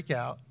doesn't freak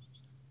out.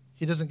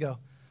 He doesn't go,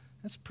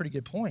 that's a pretty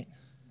good point.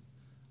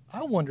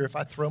 I wonder if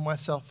I throw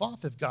myself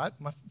off, if God,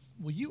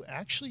 will you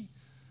actually?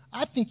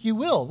 I think you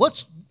will.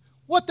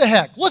 What the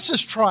heck? Let's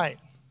just try it.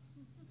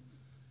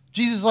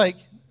 Jesus is like,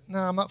 no,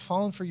 I'm not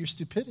falling for your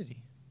stupidity.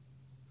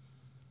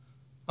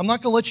 I'm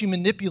not going to let you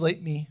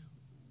manipulate me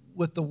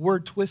with the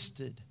word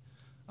twisted.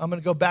 I'm going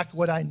to go back to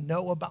what I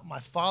know about my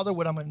Father,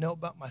 what I'm going to know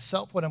about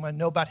myself, what I'm going to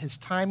know about his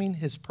timing,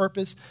 his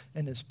purpose,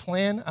 and his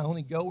plan. I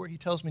only go where he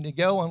tells me to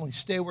go. I only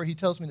stay where he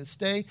tells me to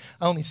stay.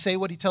 I only say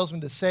what he tells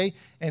me to say,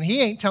 and he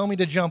ain't telling me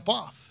to jump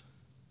off.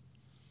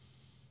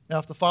 Now,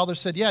 if the Father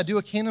said, yeah, do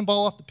a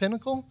cannonball off the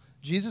pinnacle,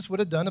 Jesus would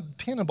have done a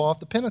cannonball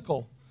off the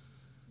pinnacle,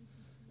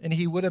 and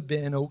he would have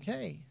been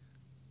okay.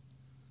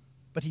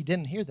 But he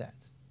didn't hear that.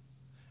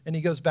 And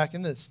he goes back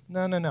into this.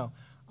 No.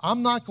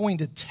 I'm not going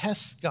to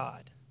test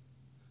God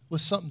with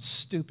something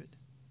stupid.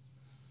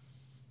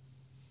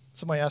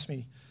 Somebody asked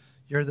me,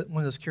 you're one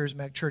of those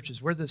charismatic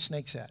churches, where are the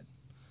snakes at?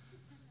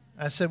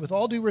 I said, with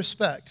all due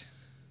respect,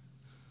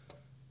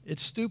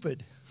 it's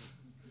stupid.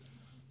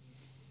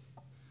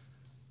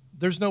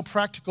 There's no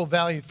practical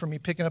value for me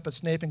picking up a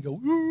snake and go,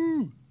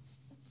 woo!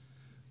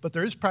 But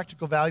there is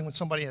practical value when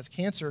somebody has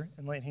cancer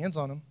and laying hands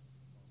on them.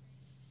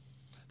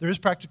 There is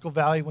practical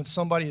value when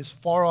somebody is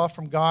far off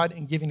from God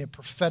and giving a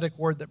prophetic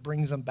word that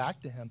brings them back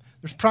to him.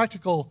 There's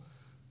practical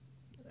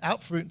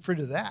fruit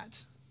of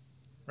that,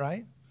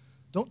 right?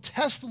 Don't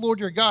test the Lord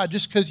your God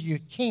just because you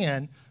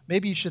can.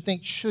 Maybe you should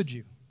think, should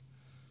you?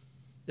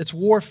 It's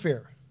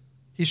warfare.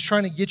 He's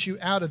trying to get you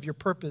out of your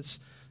purpose,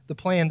 the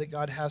plan that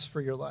God has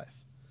for your life.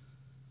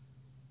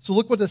 So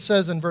look what it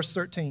says in verse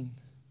 13.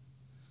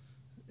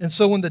 And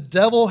so when the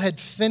devil had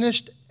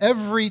finished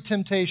every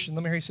temptation,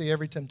 let me hear you say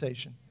every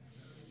temptation.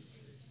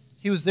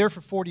 He was there for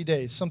 40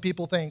 days. Some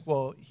people think,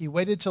 well, he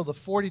waited till the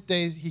 40th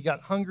day, he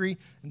got hungry,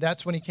 and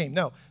that's when he came.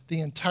 No,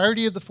 the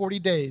entirety of the 40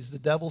 days, the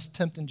devil's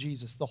tempting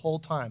Jesus the whole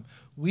time.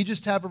 We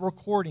just have a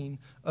recording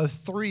of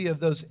 3 of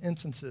those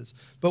instances.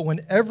 But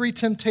when every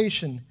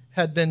temptation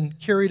had been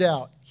carried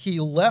out, he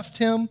left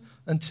him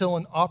until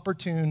an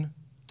opportune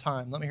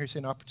time. Let me hear you say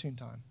an opportune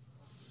time.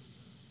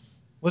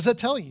 What does that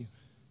tell you?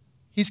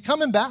 He's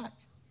coming back.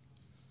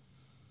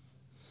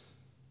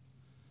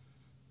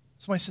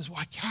 Somebody says, well,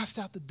 I cast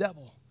out the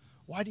devil.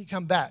 Why do you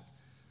come back?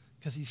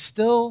 Because he's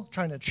still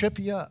trying to trip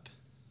you up.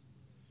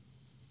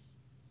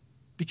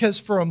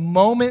 Because for a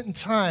moment in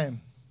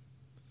time,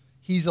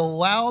 he's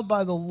allowed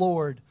by the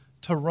Lord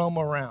to roam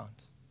around.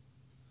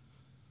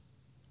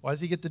 Why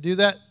does he get to do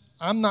that?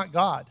 I'm not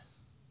God.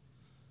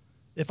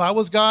 If I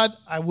was God,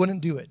 I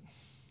wouldn't do it.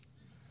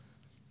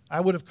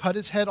 I would have cut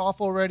his head off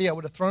already. I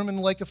would have thrown him in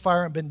the lake of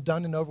fire and been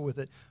done and over with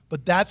it.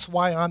 But that's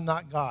why I'm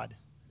not God.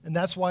 And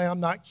that's why I'm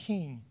not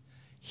king.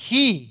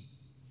 He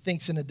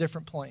thinks in a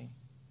different plane.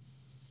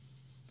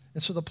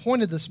 And so the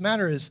point of this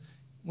matter is,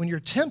 when you're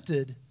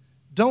tempted,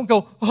 don't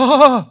go,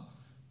 oh!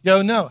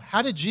 Go, no.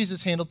 How did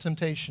Jesus handle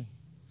temptation?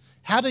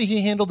 How did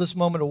he handle this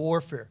moment of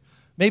warfare?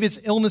 Maybe it's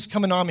illness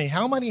coming on me.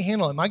 How am I going to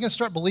handle it? Am I going to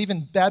start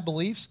believing bad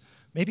beliefs?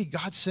 Maybe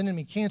God's sending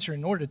me cancer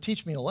in order to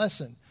teach me a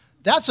lesson.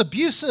 That's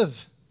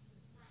abusive.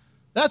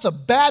 That's a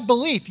bad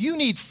belief. You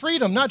need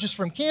freedom, not just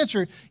from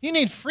cancer. You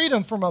need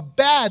freedom from a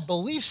bad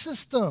belief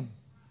system.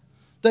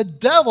 The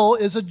devil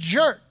is a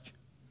jerk.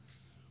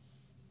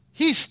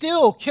 He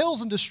still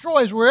kills and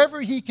destroys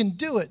wherever he can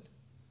do it.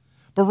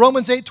 But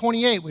Romans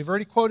 8:28, we've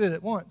already quoted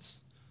it once.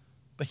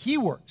 But he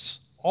works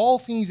all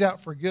things out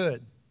for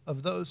good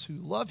of those who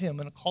love him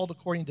and are called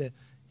according to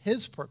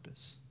his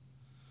purpose.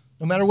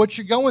 No matter what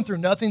you're going through,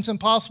 nothing's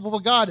impossible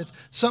for God.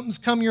 If something's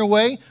come your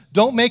way,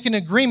 don't make an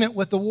agreement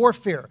with the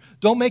warfare.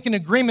 Don't make an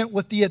agreement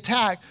with the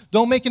attack.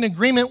 Don't make an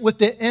agreement with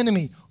the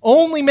enemy.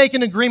 Only make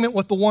an agreement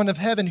with the one of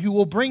heaven who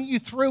will bring you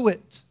through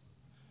it.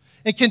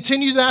 And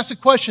continue to ask the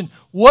question,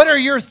 what are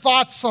your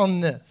thoughts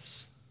on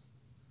this?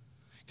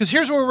 Because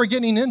here's where we're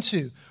getting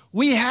into.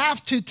 We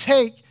have to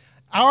take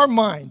our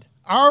mind,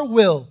 our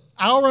will,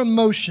 our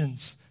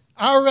emotions,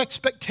 our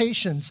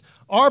expectations,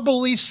 our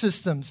belief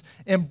systems,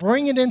 and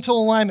bring it into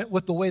alignment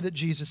with the way that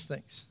Jesus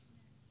thinks.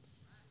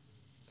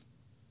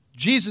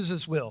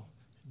 Jesus' will,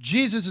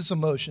 Jesus'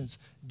 emotions,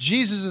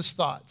 Jesus'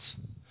 thoughts,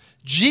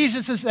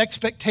 Jesus'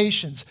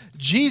 expectations,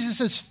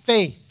 Jesus'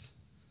 faith,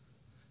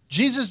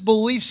 Jesus'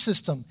 belief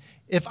system.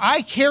 If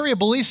I carry a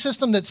belief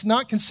system that's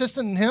not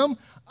consistent in him,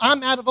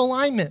 I'm out of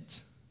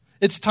alignment.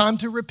 It's time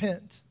to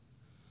repent.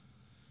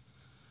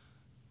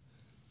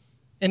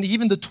 And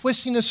even the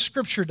twisting of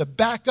Scripture to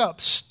back up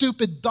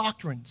stupid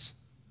doctrines.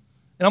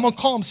 And I'm going to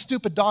call them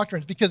stupid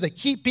doctrines because they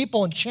keep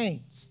people in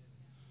chains.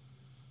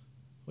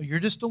 Well, you're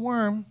just a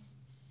worm.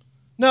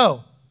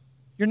 No,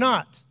 you're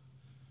not.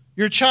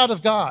 You're a child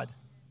of God.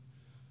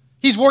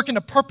 He's working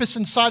a purpose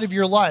inside of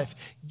your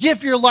life.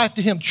 Give your life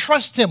to him.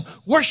 Trust him.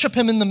 Worship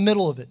him in the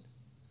middle of it.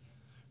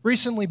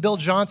 Recently, Bill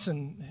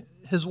Johnson,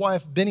 his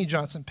wife, Benny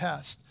Johnson,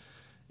 passed.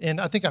 And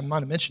I think I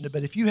might have mentioned it,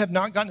 but if you have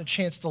not gotten a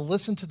chance to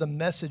listen to the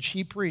message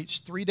he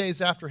preached 3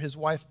 days after his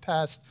wife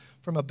passed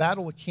from a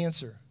battle with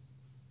cancer.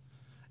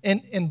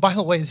 And by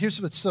the way,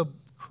 here's what's so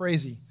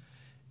crazy.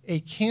 A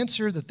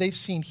cancer that they've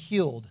seen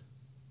healed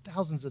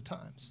thousands of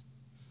times.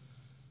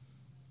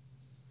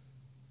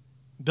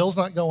 Bill's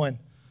not going,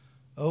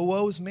 oh,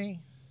 woe is me.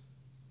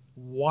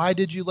 Why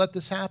did you let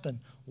this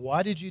happen?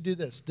 Why did you do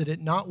this? Did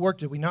it not work?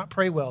 Did we not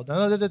pray well?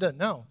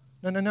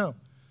 No.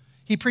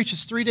 He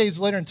preaches 3 days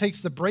later and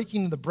takes the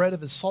breaking of the bread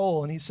of his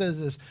soul, and he says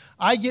this,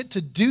 I get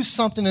to do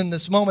something in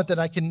this moment that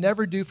I can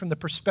never do from the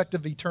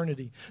perspective of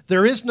eternity.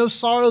 There is no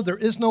sorrow, there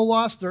is no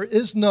loss, there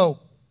is no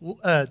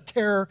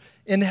terror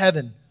in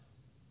heaven.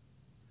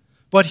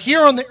 But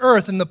here on the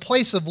earth, in the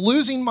place of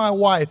losing my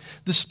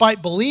wife,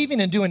 despite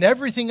believing and doing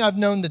everything I've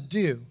known to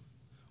do,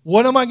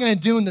 what am I going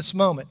to do in this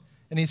moment?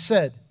 And he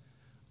said,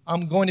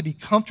 I'm going to be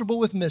comfortable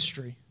with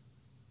mystery,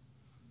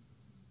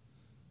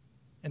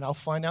 and I'll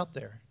find out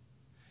there.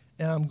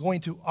 And I'm going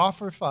to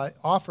offer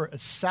a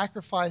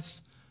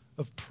sacrifice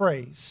of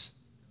praise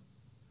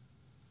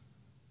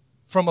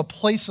from a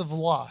place of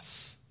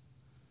loss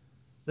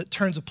that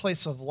turns a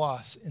place of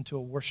loss into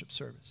a worship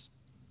service.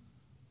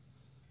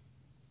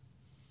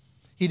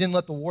 He didn't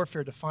let the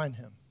warfare define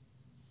him.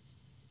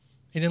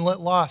 He didn't let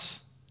loss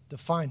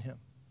define him.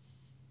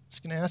 I'm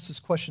just going to ask this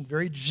question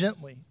very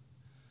gently.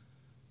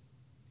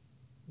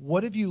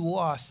 What have you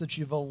lost that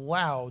you've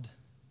allowed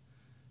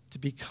to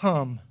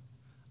become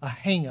a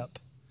hang-up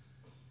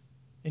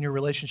in your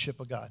relationship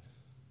with God?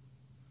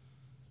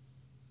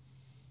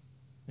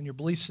 In your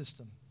belief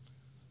system?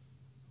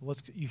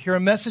 You hear a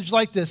message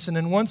like this, and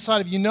then one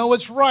side of you know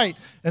it's right,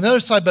 and the other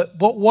side, but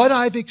what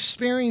I've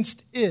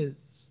experienced is.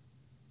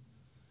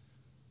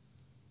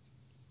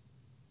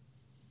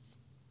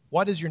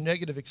 Why does your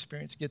negative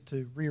experience get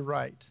to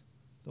rewrite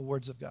the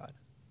words of God?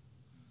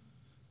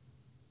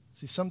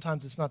 See,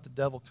 sometimes it's not the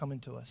devil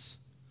coming to us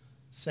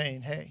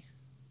saying, hey,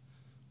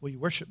 will you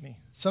worship me?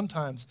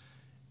 Sometimes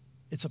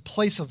it's a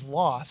place of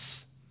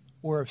loss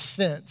or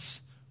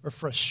offense or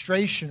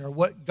frustration or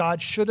what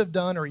God should have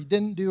done or he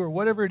didn't do or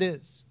whatever it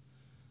is.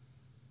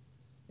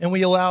 And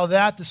we allow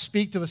that to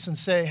speak to us and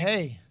say,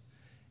 hey,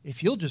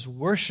 if you'll just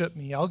worship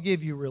me, I'll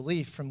give you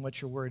relief from what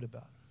you're worried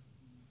about.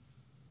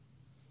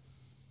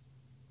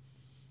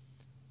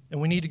 And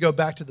we need to go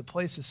back to the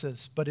place that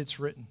says, but it's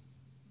written.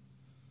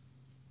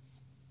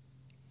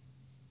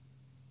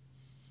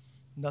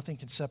 Nothing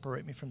can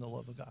separate me from the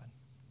love of God.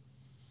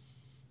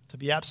 To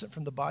be absent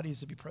from the body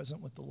is to be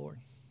present with the Lord.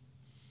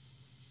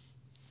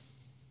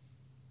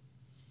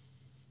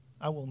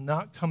 I will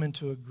not come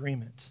into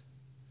agreement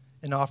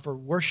and offer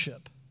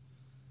worship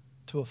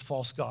to a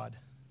false god.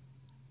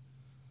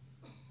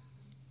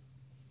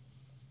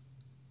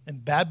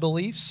 And bad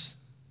beliefs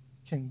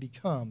can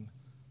become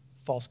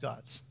false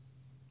gods.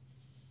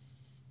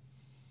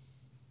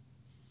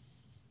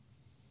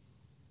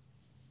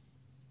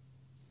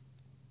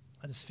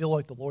 I just feel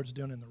like the Lord's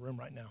doing in the room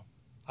right now.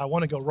 I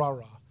want to go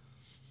rah-rah.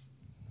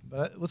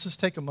 But let's just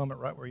take a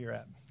moment right where you're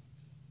at.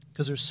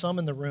 Because there's some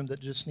in the room that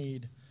just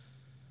need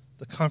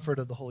the comfort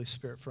of the Holy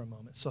Spirit for a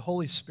moment. So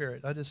Holy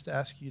Spirit, I just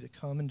ask you to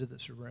come into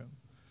this room.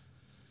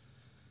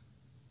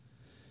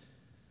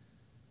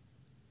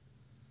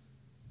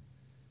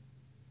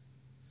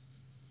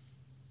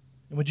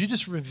 And would you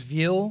just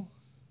reveal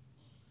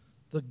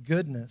the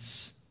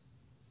goodness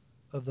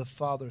of the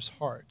Father's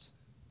heart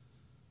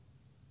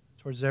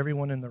towards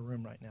everyone in the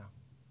room right now?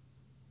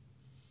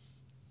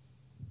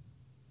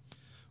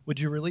 Would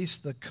you release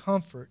the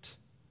comfort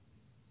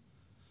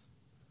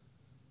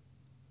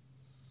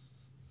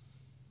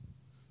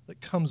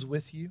that comes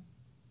with you?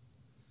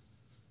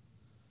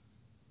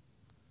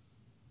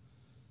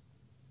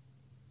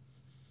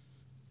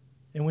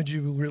 And would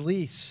you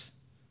release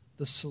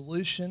the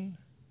solution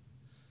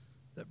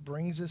that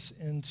brings us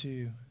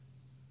into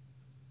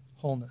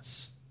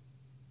wholeness?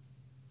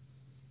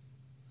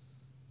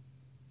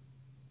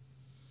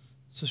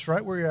 So it's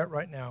right where you're at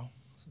right now.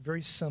 It's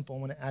very simple. I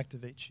want to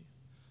activate you.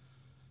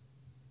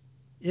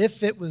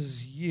 If it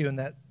was you and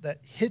that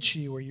hits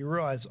you where you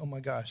realize, oh my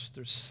gosh,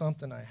 there's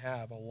something I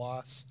have, a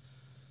loss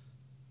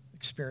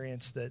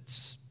experience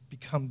that's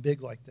become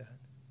big like that,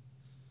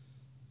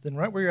 then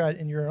right where you're at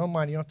in your own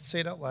mind, you don't have to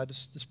say it out loud,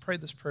 just pray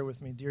this prayer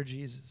with me. Dear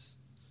Jesus,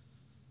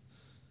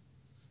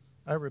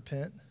 I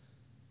repent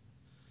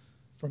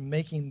from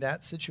making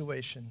that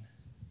situation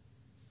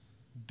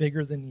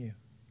bigger than you.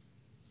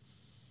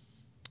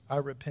 I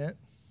repent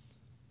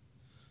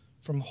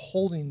from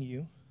holding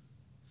you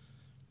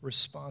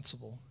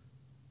responsible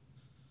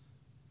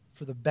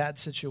for the bad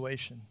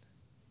situation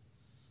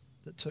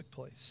that took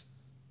place.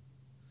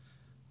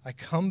 I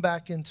come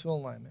back into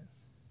alignment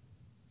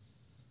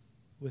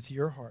with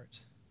your heart,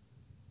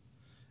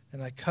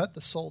 and I cut the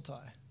soul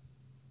tie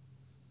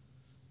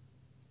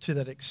to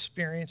that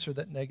experience or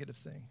that negative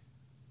thing.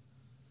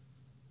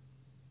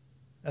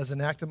 As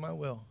an act of my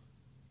will,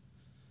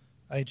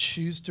 I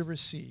choose to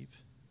receive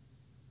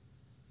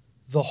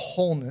the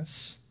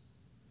wholeness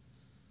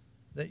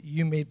that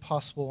you made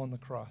possible on the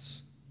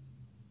cross.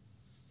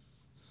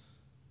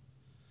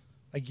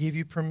 I give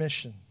you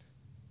permission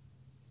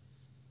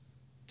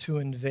to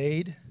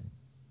invade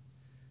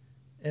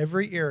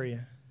every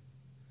area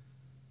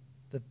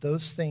that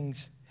those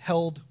things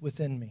held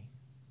within me.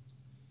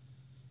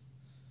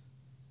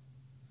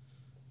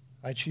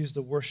 I choose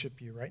to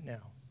worship you right now.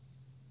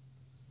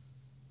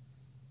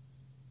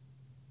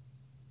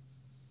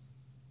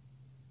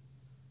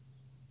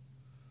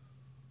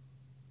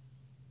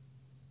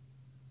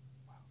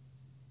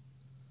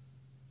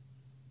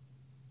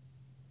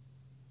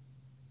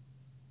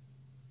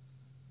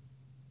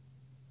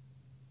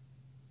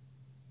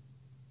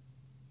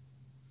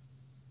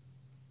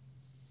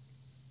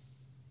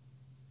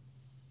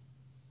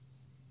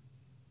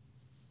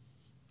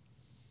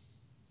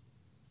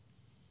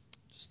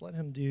 Just let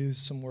him do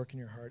some work in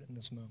your heart in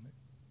this moment.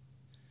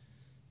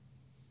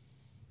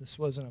 This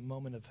wasn't a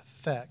moment of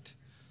effect.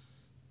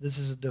 This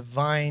is a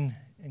divine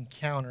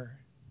encounter,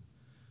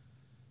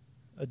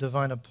 a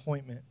divine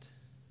appointment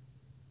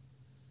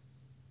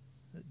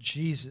that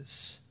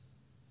Jesus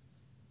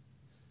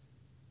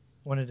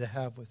wanted to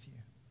have with you.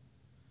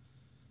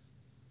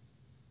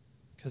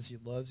 Because he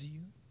loves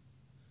you.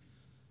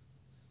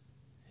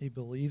 He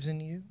believes in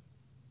you.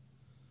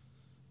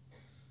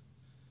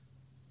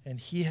 And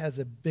he has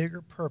a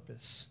bigger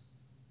purpose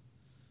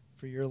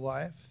for your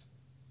life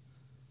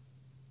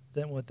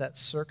than what that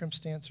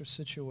circumstance or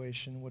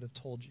situation would have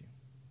told you.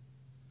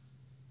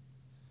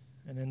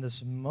 And in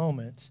this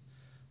moment,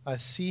 I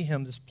see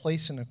him just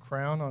placing a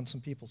crown on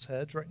some people's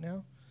heads right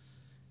now.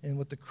 And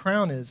what the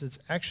crown is, it's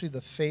actually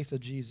the faith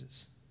of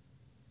Jesus.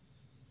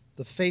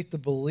 The faith to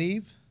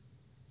believe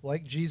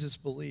like Jesus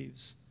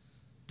believes,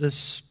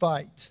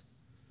 despite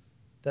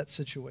that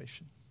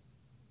situation.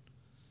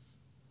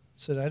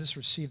 So I just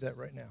receive that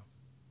right now.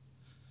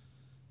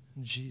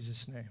 In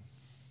Jesus' name,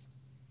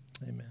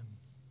 amen.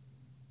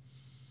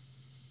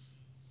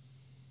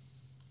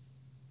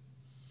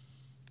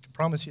 I can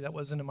promise you that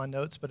wasn't in my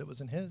notes, but it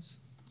was in his.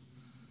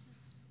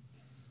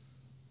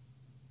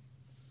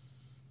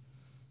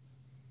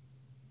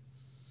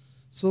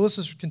 So let's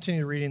just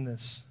continue reading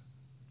this.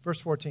 Verse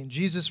 14,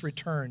 Jesus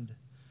returned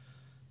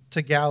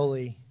to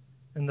Galilee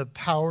in the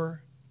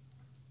power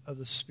of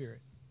the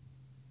Spirit.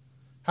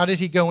 How did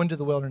he go into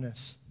the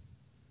wilderness?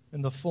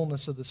 In the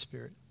fullness of the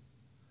Spirit.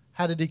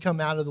 How did he come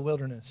out of the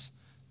wilderness?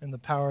 In the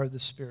power of the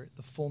Spirit,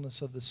 the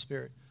fullness of the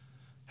Spirit.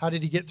 How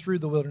did he get through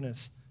the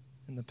wilderness?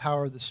 In the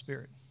power of the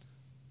Spirit.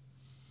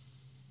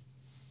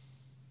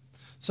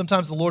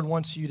 Sometimes the Lord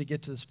wants you to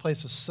get to this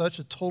place of such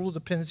a total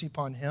dependency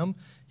upon him,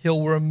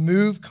 he'll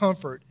remove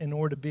comfort in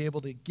order to be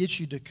able to get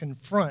you to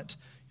confront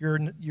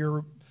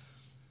your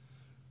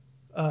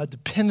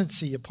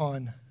dependency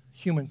upon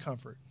human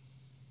comfort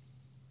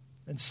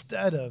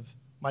instead of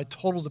my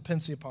total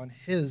dependency upon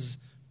his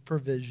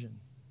provision.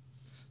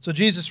 So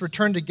Jesus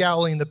returned to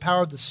Galilee in the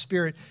power of the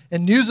Spirit,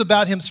 and news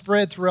about him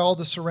spread through all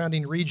the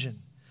surrounding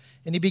region.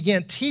 And he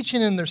began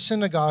teaching in their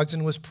synagogues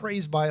and was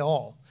praised by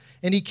all.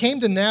 And he came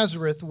to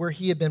Nazareth, where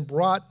he had been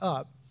brought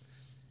up.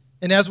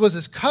 And as was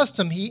his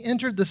custom, he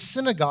entered the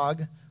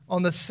synagogue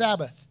on the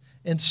Sabbath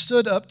and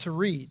stood up to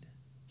read.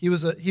 He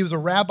was a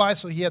rabbi,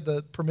 so he had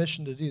the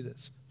permission to do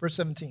this. Verse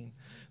 17.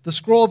 The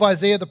scroll of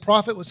Isaiah the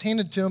prophet was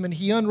handed to him, and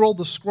he unrolled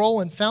the scroll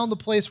and found the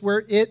place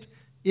where it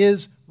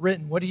is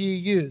written. What did he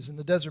use in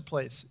the desert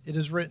place? It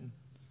is written.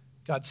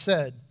 God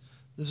said,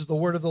 this is the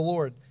word of the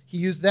Lord. He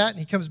used that, and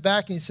he comes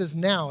back and he says,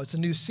 now it's a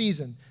new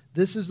season.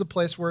 This is the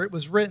place where it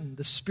was written.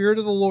 The Spirit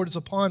of the Lord is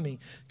upon me,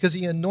 because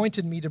he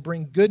anointed me to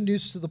bring good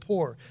news to the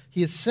poor.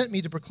 He has sent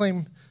me to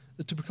proclaim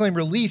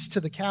release to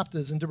the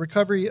captives and to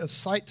recovery of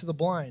sight to the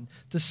blind,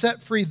 to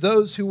set free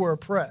those who were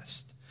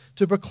oppressed,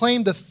 to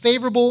proclaim the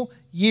favorable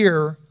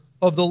year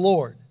of the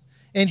Lord.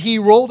 And he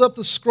rolled up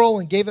the scroll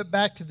and gave it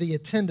back to the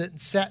attendant and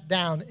sat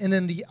down. And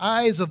in the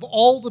eyes of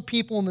all the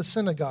people in the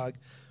synagogue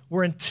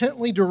were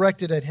intently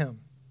directed at him.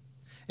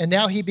 And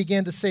now he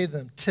began to say to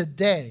them,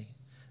 today,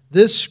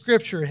 this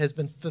scripture has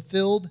been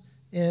fulfilled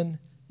in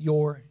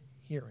your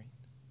hearing.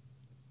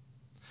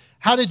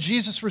 How did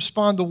Jesus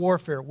respond to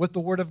warfare? With the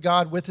word of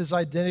God, with his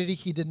identity.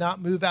 He did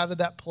not move out of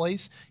that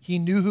place. He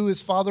knew who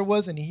his Father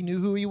was, and he knew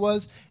who he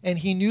was, and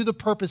he knew the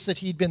purpose that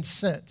he'd been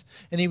sent.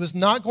 And he was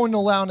not going to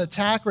allow an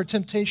attack or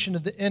temptation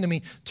of the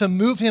enemy to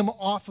move him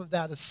off of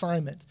that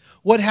assignment.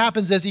 What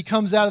happens as he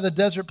comes out of the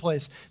desert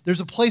place?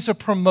 There's a place of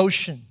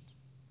promotion.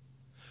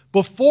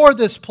 Before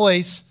this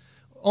place,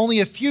 only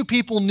a few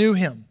people knew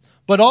him.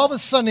 But all of a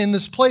sudden, in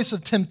this place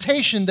of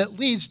temptation that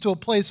leads to a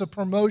place of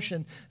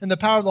promotion and the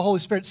power of the Holy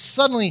Spirit,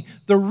 suddenly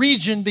the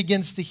region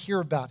begins to hear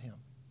about him.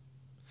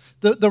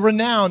 The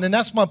renown, and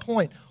that's my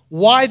point.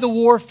 Why the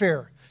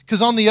warfare?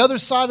 Because on the other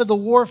side of the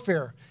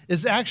warfare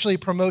is actually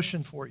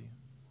promotion for you.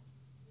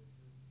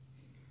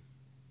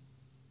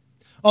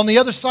 On the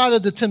other side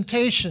of the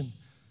temptation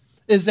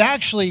is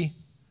actually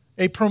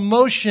a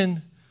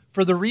promotion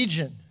for the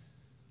region.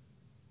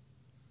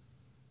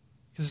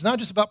 Because it's not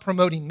just about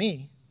promoting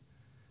me.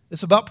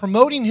 It's about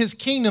promoting his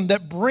kingdom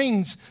that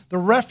brings the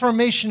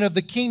reformation of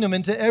the kingdom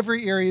into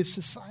every area of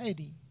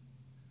society.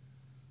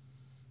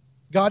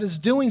 God is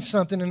doing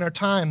something in our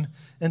time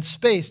and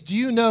space. Do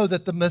you know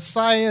that the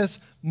Messiah's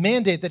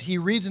mandate that he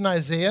reads in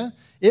Isaiah,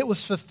 it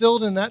was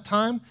fulfilled in that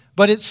time,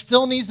 but it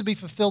still needs to be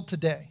fulfilled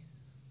today?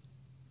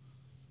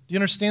 Do you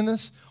understand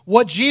this?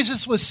 What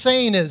Jesus was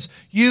saying is,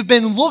 you've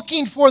been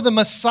looking for the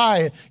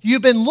Messiah.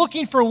 You've been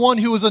looking for one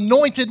who was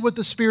anointed with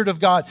the Spirit of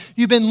God.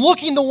 You've been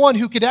looking the one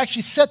who could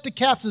actually set the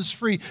captives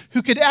free,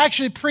 who could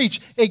actually preach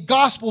a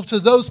gospel to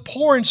those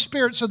poor in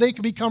spirit so they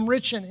could become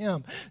rich in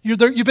him. You've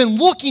been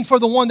looking for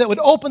the one that would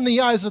open the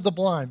eyes of the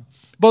blind,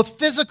 both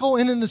physical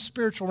and in the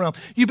spiritual realm.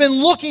 You've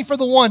been looking for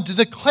the one to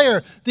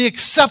declare the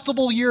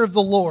acceptable year of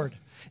the Lord.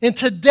 And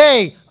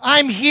today,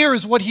 I'm here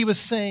is what he was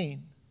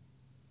saying.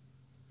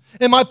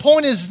 And my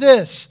point is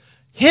this,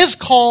 his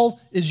call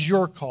is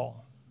your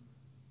call.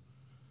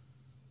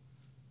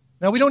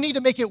 Now, we don't need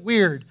to make it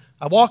weird.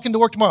 I walk into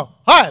work tomorrow.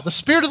 Hi, the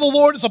Spirit of the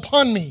Lord is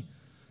upon me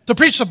to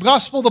preach the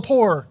gospel of the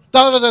poor.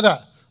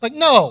 Like,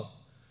 no.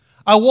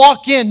 I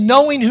walk in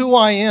knowing who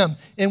I am.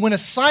 And when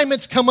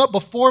assignments come up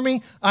before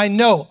me, I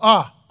know,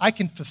 I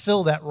can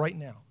fulfill that right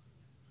now.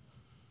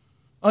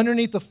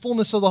 Underneath the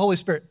fullness of the Holy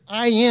Spirit,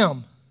 I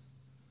am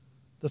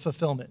the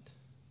fulfillment.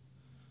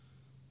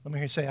 Let me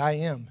hear you say, I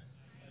am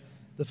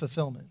the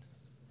fulfillment.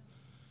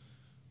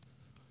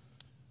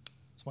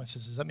 Somebody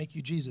says, does that make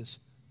you Jesus?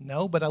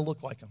 No, but I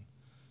look like him.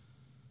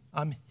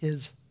 I'm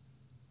his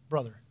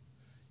brother.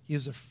 He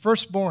is the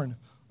firstborn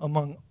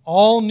among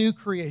all new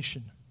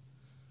creation.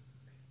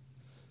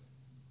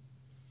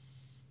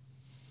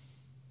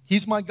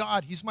 He's my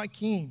God. He's my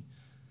King.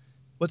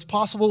 What's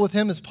possible with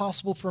him is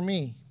possible for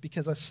me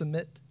because I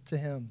submit to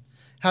him.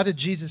 How did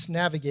Jesus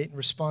navigate and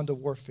respond to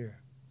warfare?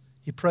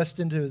 He pressed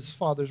into his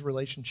father's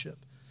relationship,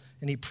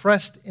 and he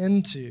pressed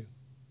into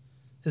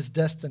his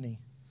destiny.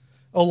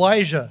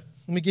 Elijah,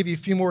 let me give you a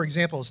few more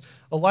examples.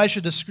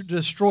 Elisha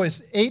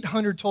destroys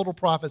 800 total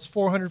prophets,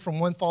 400 from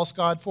one false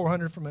god,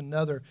 400 from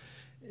another,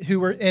 who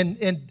were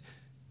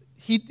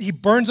he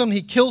burns them,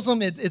 he kills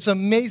them. It's an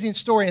amazing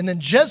story. And then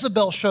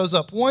Jezebel shows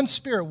up. One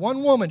spirit,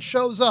 one woman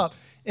shows up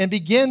and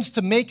begins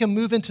to make him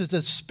move into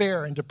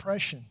despair and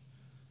depression.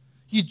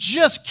 You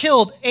just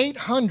killed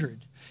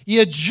 800. You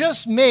had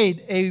just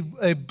made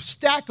a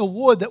stack of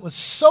wood that was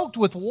soaked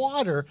with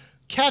water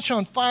catch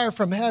on fire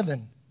from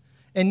heaven.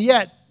 And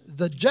yet,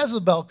 the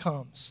Jezebel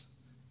comes.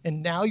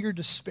 And now you're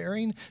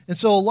despairing. And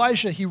so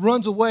Elisha, he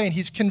runs away and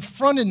he's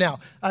confronted now.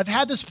 I've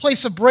had this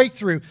place of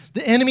breakthrough.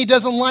 The enemy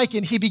doesn't like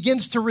it. He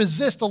begins to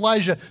resist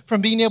Elijah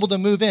from being able to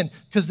move in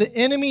because the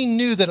enemy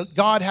knew that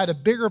God had a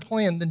bigger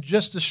plan than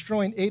just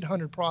destroying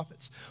 800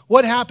 prophets.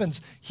 What happens?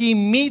 He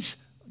meets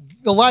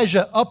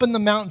Elijah up in the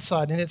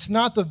mountainside, and it's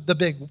not the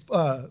big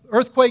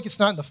earthquake. It's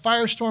not in the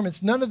firestorm.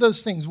 It's none of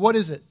those things. What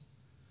is it?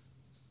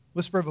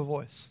 Whisper of a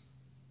voice.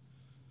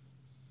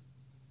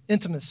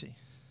 Intimacy.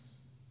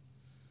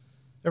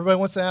 Everybody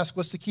wants to ask,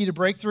 what's the key to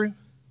breakthrough?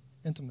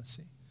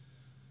 Intimacy.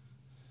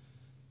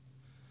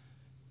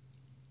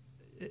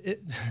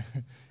 It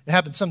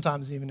happens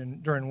sometimes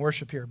even during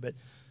worship here, but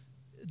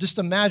just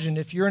imagine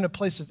if you're in a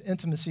place of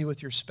intimacy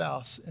with your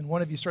spouse and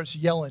one of you starts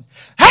yelling,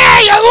 "Hey,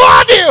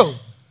 I love you!"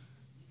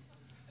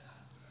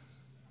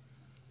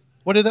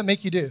 What did that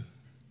make you do?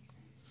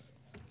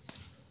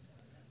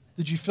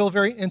 Did you feel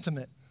very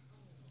intimate?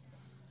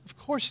 Of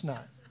course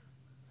not.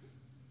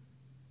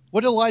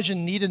 What did Elijah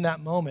need in that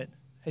moment?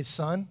 Hey,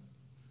 son,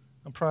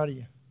 I'm proud of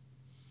you.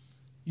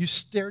 You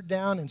stared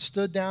down and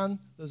stood down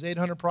those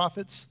 800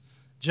 prophets.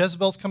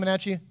 Jezebel's coming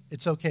at you.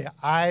 It's okay.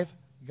 I've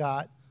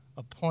got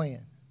a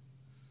plan.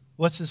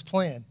 What's his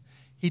plan?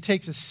 He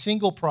takes a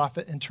single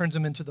prophet and turns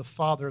him into the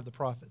father of the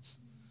prophets.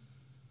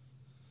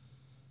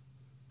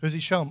 Who does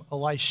he show him?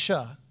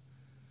 Elisha,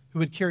 who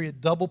would carry a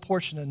double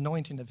portion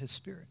anointing of his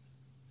spirit.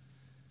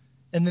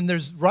 And then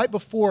there's right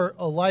before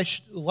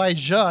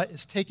Elijah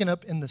is taken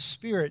up in the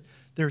spirit,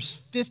 there's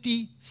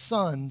 50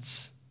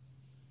 sons.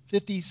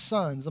 50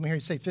 sons. Let me hear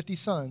you say 50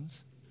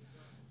 sons.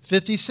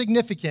 50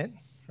 significant,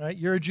 right?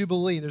 You're a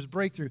Jubilee. There's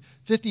breakthrough.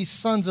 50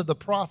 sons of the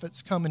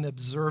prophets come and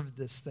observe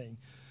this thing.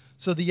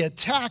 So the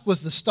attack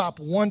was to stop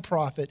one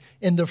prophet.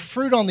 And the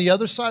fruit on the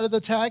other side of the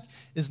attack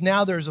is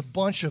now there's a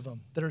bunch of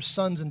them that are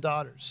sons and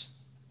daughters.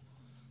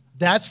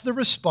 That's the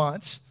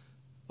response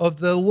of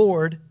the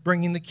Lord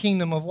bringing the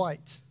kingdom of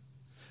light.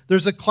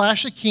 There's a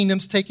clash of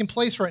kingdoms taking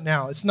place right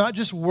now. It's not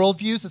just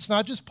worldviews. It's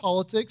not just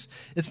politics.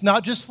 It's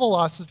not just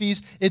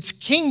philosophies. It's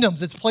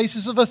kingdoms. It's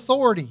places of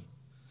authority,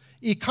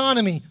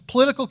 economy,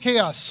 political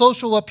chaos,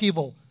 social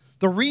upheaval,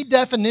 the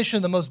redefinition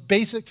of the most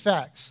basic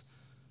facts.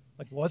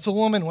 Like, what's a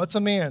woman? What's a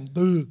man?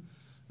 Boo,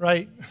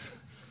 right?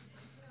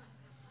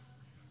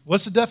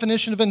 What's the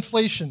definition of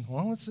inflation?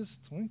 Well, it's this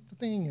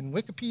thing in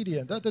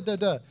Wikipedia.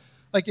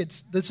 Like,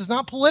 this is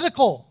not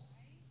political.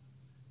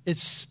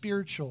 It's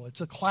spiritual.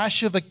 It's a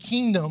clash of a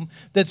kingdom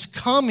that's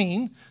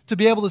coming to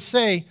be able to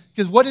say,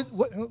 because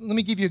let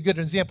me give you a good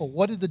example.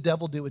 What did the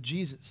devil do with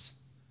Jesus?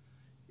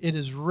 It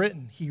is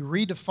written. He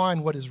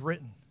redefined what is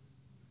written.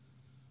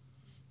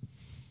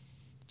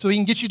 So he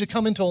can get you to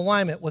come into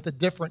alignment with a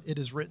different it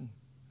is written.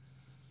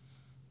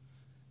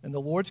 And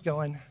the Lord's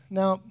going,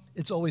 no,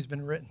 it's always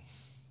been written.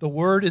 The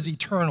word is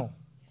eternal.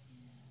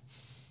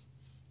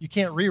 You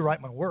can't rewrite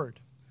my word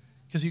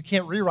because you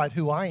can't rewrite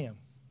who I am.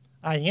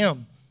 I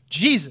am.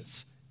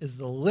 Jesus is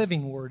the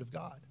living word of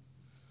God.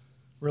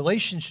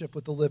 Relationship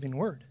with the living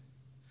word.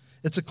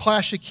 It's a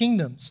clash of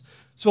kingdoms.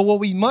 So what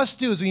we must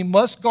do is we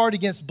must guard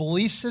against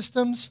belief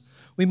systems.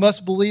 We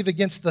must believe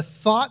against the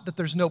thought that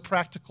there's no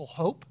practical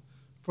hope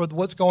for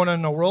what's going on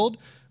in the world.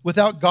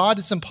 Without God,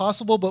 it's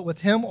impossible, but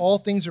with him, all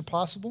things are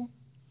possible.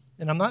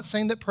 And I'm not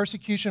saying that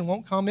persecution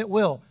won't come. It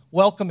will.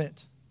 Welcome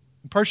it.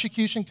 When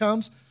persecution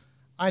comes,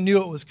 I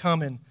knew it was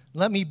coming.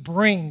 Let me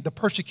bring the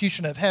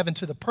persecution of heaven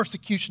to the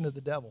persecution of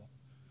the devil.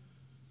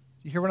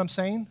 You hear what I'm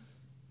saying?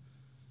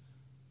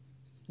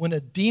 When a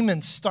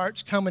demon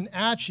starts coming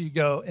at you,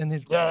 go, and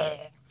there's,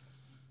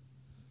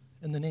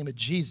 in the name of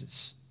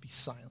Jesus, be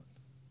silent.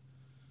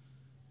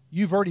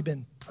 You've already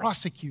been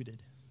prosecuted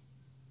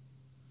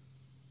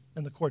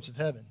in the courts of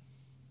heaven.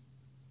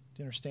 Do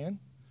you understand?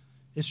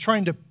 It's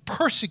trying to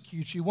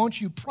persecute you.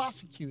 Won't you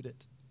prosecute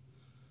it?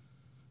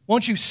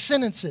 Won't you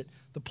sentence it?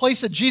 The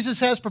place that Jesus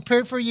has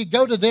prepared for you,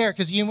 go to there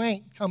because you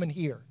ain't coming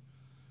here.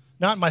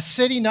 Not in my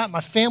city, not in my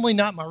family,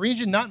 not in my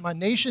region, not in my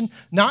nation,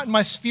 not in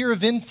my sphere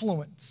of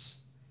influence.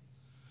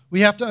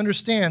 We have to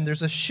understand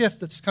there's a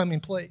shift that's coming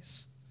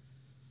place.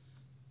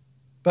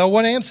 But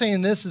what I am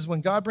saying this is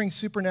when God brings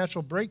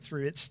supernatural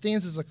breakthrough, it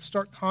stands as a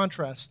stark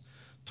contrast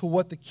to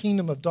what the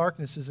kingdom of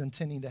darkness is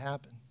intending to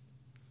happen.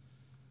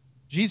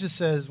 Jesus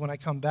says, when I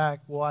come back,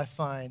 will I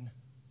find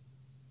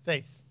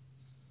faith?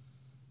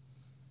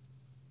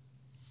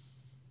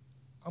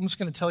 I'm just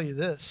going to tell you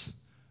this.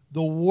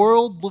 The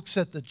world looks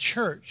at the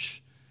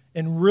church,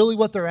 and really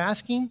what they're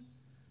asking,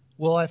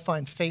 will I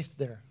find faith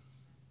there?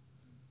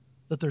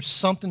 That there's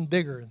something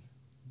bigger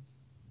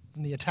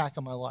than the attack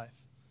on my life.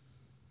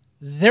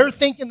 They're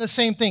thinking the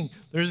same thing.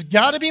 There's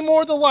got to be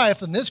more to life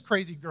than this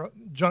crazy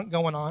junk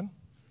going on.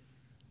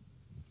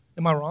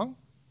 Am I wrong?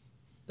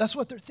 That's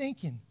what they're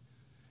thinking.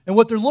 And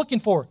what they're looking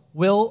for,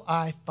 will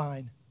I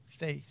find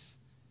faith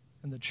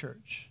in the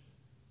church?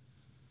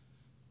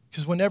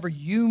 Because whenever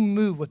you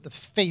move with the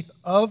faith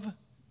of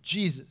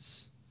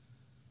Jesus,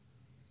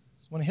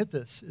 I want to hit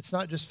this. It's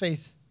not just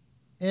faith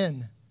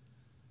in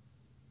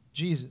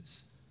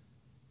Jesus.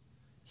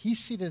 He's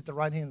seated at the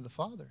right hand of the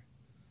Father.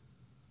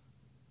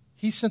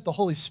 He sent the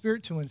Holy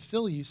Spirit to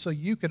infill you so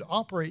you could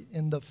operate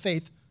in the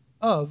faith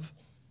of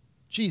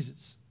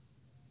Jesus.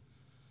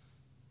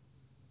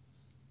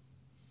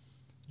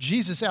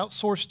 Jesus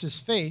outsourced his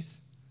faith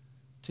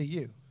to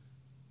you.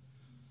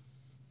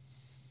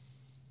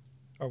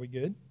 Are we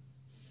good?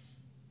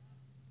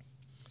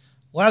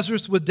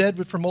 Lazarus was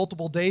dead for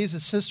multiple days.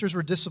 His sisters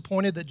were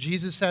disappointed that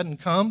Jesus hadn't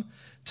come.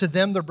 To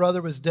them, their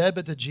brother was dead,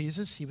 but to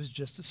Jesus, he was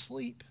just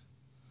asleep.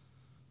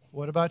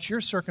 What about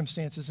your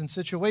circumstances and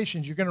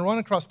situations? You're going to run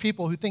across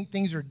people who think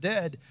things are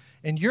dead,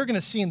 and you're going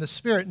to see in the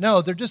Spirit,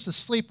 no, they're just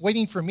asleep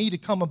waiting for me to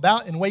come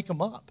about and wake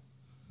them up.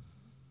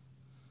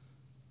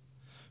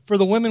 For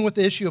the woman with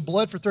the issue of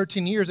blood for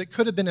 13 years, it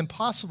could have been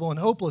impossible and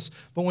hopeless,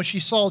 but when she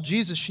saw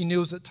Jesus, she knew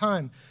it was at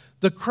time.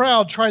 The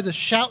crowd tried to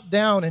shout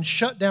down and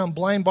shut down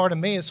blind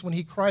Bartimaeus when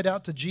he cried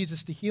out to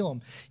Jesus to heal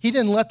him. He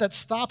didn't let that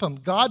stop him.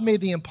 God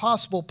made the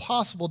impossible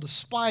possible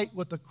despite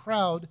what the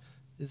crowd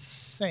is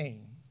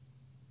saying.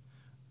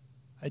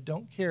 I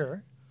don't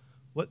care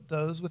what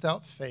those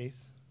without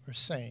faith are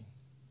saying.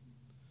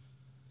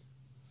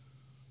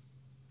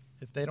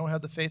 If they don't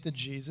have the faith of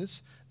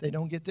Jesus, they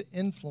don't get to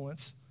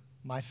influence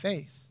my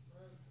faith,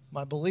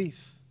 my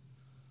belief.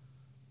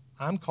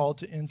 I'm called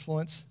to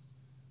influence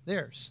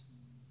theirs.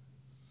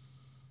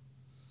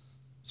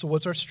 So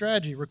what's our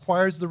strategy? It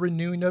requires the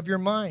renewing of your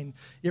mind.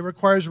 It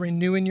requires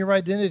renewing your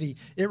identity.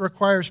 It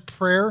requires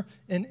prayer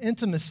and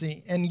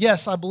intimacy. And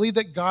yes, I believe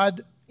that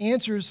God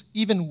answers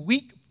even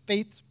weak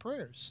faith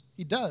prayers.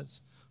 He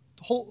does.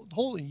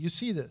 Holy, you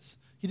see this.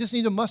 You just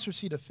need a mustard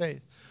seed of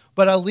faith.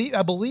 But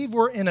I believe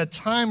we're in a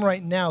time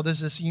right now,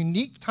 there's this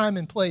unique time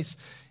and place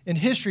in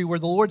history where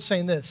the Lord's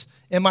saying this,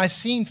 am I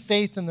seeing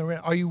faith in the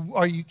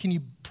realm? Can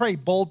you pray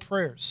bold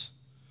prayers?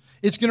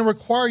 It's going to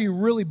require you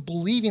really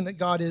believing that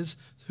God is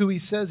who he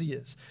says he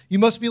is. You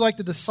must be like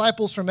the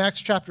disciples from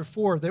Acts chapter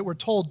 4 that were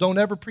told, don't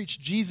ever preach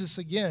Jesus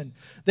again.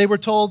 They were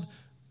told,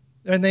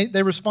 and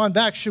they respond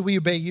back, should we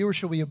obey you or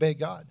should we obey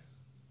God?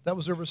 That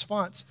was their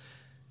response.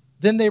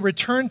 Then they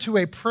returned to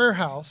a prayer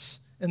house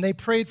and they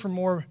prayed for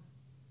more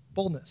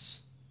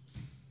boldness.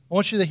 I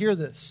want you to hear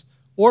this.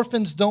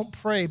 Orphans don't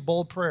pray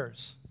bold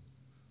prayers.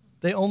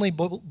 They only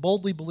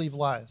boldly believe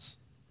lies.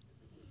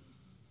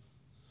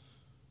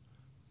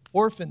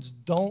 Orphans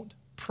don't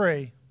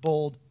pray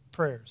bold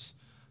prayers.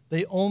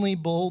 They only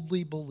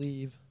boldly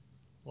believe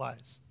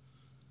lies.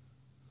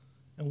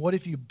 And what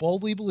if you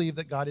boldly believe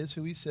that God is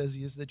who he says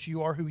he is, that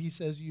you are who he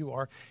says you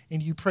are,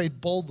 and you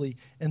prayed boldly,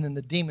 and then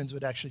the demons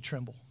would actually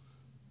tremble?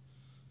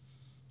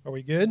 Are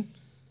we good?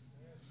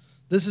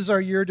 This is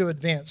our year to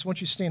advance. Why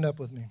don't you stand up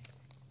with me?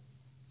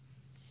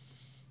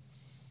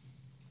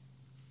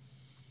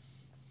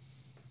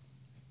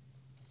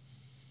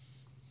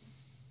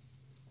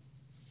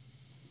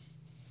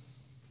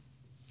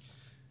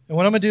 And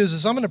what I'm going to do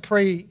is I'm going to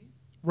pray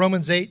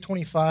Romans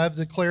 8:25,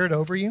 declare it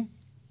over you.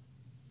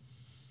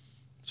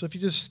 So if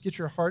you just get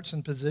your hearts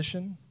in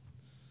position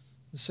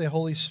and say,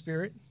 Holy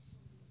Spirit,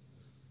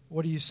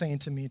 what are you saying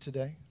to me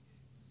today?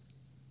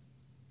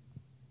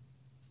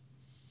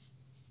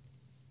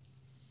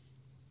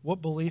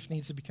 What belief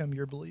needs to become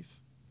your belief?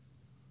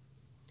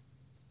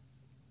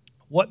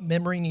 What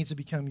memory needs to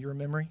become your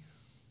memory?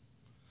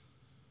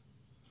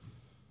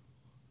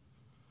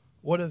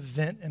 What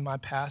event in my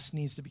past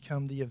needs to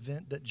become the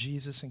event that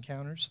Jesus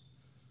encounters?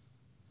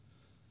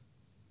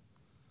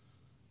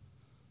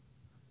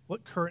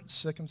 What current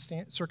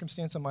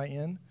circumstance am I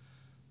in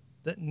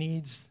that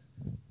needs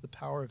the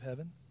power of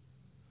heaven?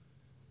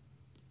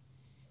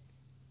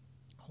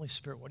 Holy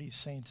Spirit, what are you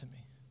saying to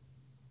me?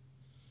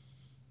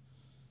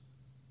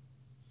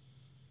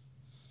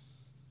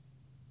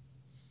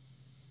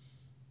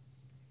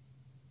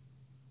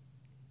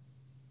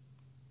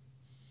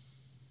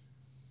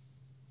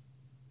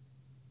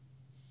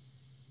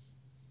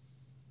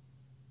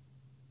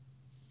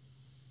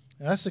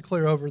 And let's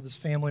declare over this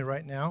family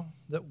right now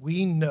that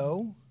we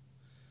know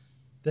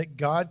that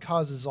God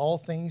causes all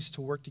things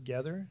to work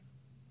together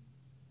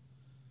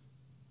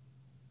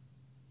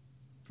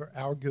for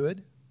our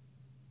good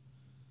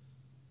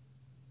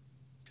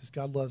because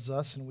God loves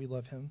us and we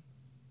love him.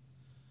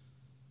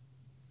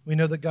 We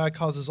know that God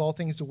causes all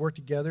things to work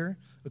together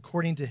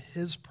according to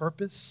his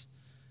purpose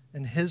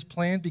and his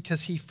plan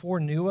because he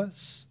foreknew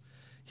us.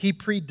 He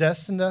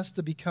predestined us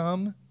to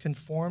become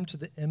conformed to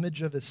the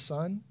image of his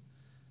Son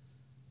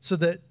so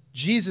that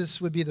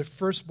Jesus would be the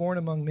firstborn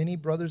among many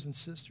brothers and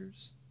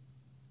sisters.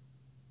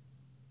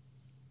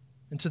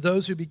 And to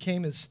those who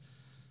became his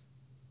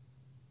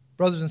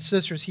Brothers and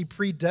sisters, he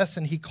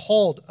predestined, he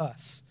called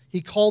us.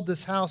 He called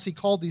this house, he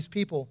called these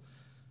people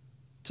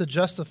to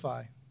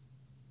justify.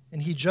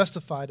 And he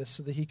justified us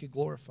so that he could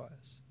glorify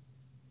us.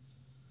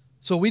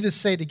 So we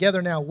just say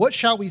together now, what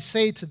shall we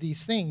say to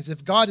these things?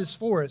 If God is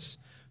for us,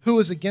 who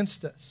is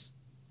against us?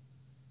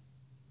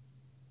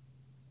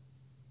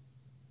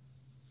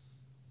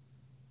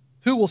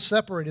 Who will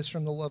separate us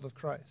from the love of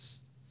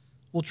Christ?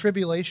 Will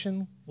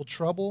tribulation, will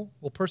trouble,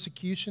 will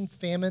persecution,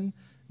 famine,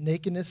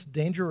 nakedness,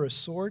 danger, or a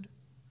sword?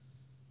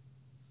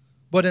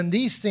 But in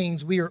these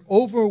things we are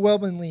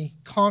overwhelmingly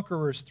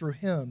conquerors through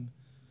him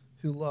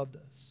who loved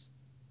us.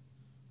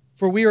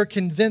 For we are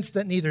convinced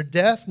that neither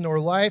death, nor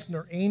life,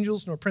 nor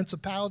angels, nor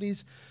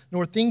principalities,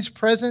 nor things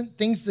present,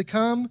 things to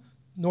come,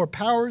 nor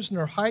powers,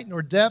 nor height,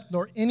 nor depth,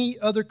 nor any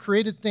other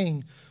created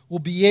thing will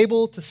be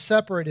able to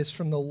separate us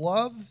from the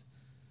love,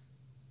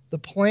 the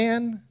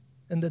plan,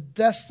 and the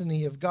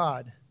destiny of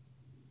God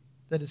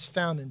that is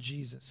found in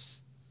Jesus.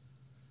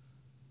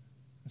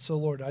 And so,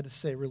 Lord, I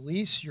just say,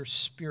 release your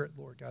Spirit,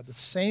 Lord God, the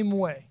same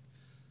way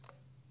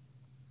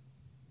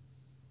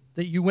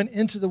that you went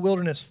into the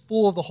wilderness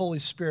full of the Holy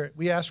Spirit.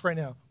 We ask right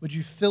now, would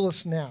you fill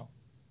us now?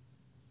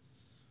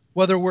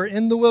 Whether we're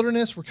in the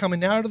wilderness, we're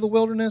coming out of the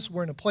wilderness,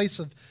 we're in a place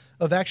of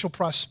actual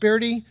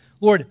prosperity,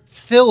 Lord,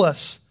 fill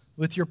us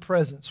with your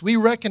presence. We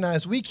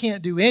recognize we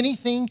can't do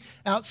anything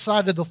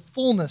outside of the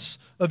fullness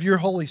of your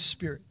Holy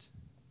Spirit.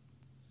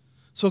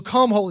 So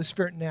come, Holy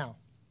Spirit, now.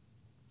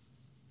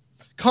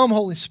 Come,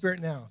 Holy Spirit,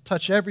 now.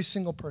 Touch every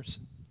single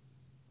person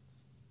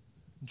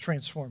and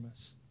transform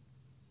us.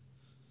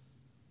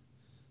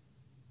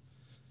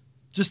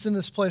 Just in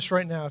this place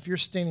right now, if you're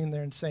standing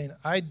there and saying,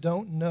 I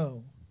don't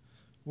know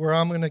where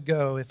I'm going to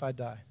go if I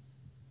die.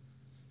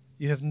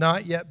 You have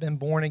not yet been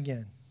born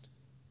again.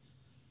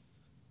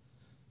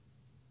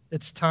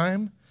 It's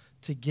time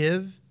to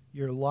give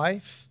your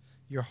life,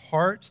 your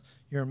heart,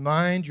 your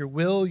mind, your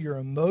will, your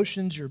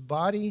emotions, your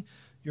body,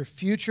 your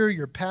future,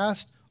 your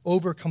past,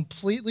 over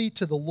completely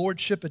to the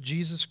lordship of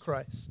Jesus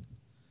Christ.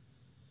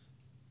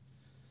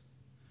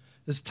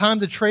 It's time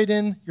to trade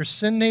in your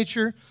sin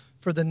nature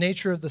for the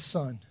nature of the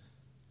Son.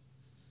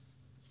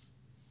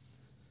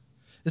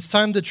 It's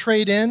time to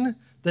trade in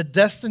the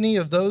destiny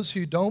of those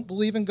who don't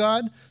believe in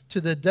God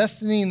to the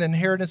destiny and the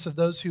inheritance of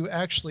those who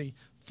actually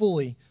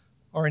fully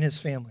are in his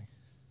family.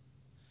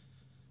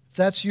 If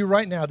that's you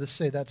right now, just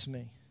say, that's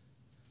me.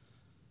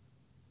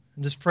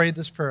 And just pray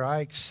this prayer. I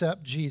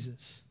accept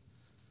Jesus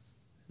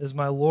as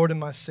my Lord and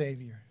my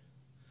Savior.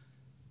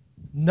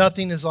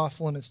 Nothing is off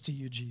limits to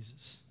you,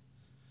 Jesus.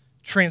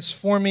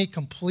 Transform me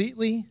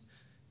completely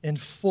and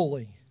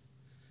fully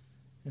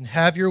and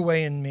have your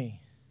way in me.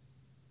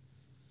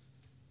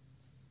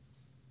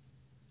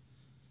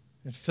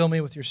 And fill me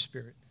with your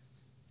Spirit.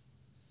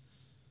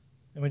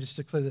 And we just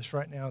declare this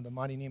right now in the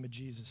mighty name of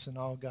Jesus. And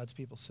all God's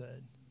people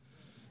said,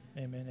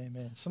 amen,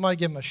 amen. Somebody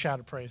give him a shout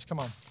of praise. Come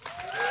on.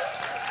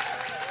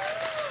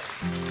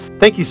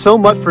 Thank you so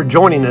much for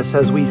joining us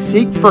as we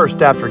seek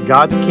first after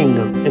God's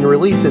kingdom and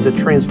release it to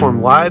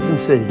transform lives and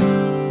cities.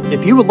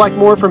 If you would like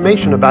more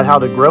information about how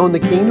to grow in the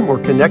kingdom or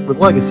connect with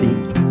Legacy,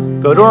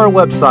 go to our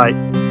website,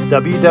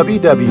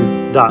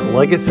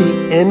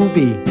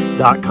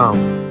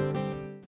 www.legacynb.com.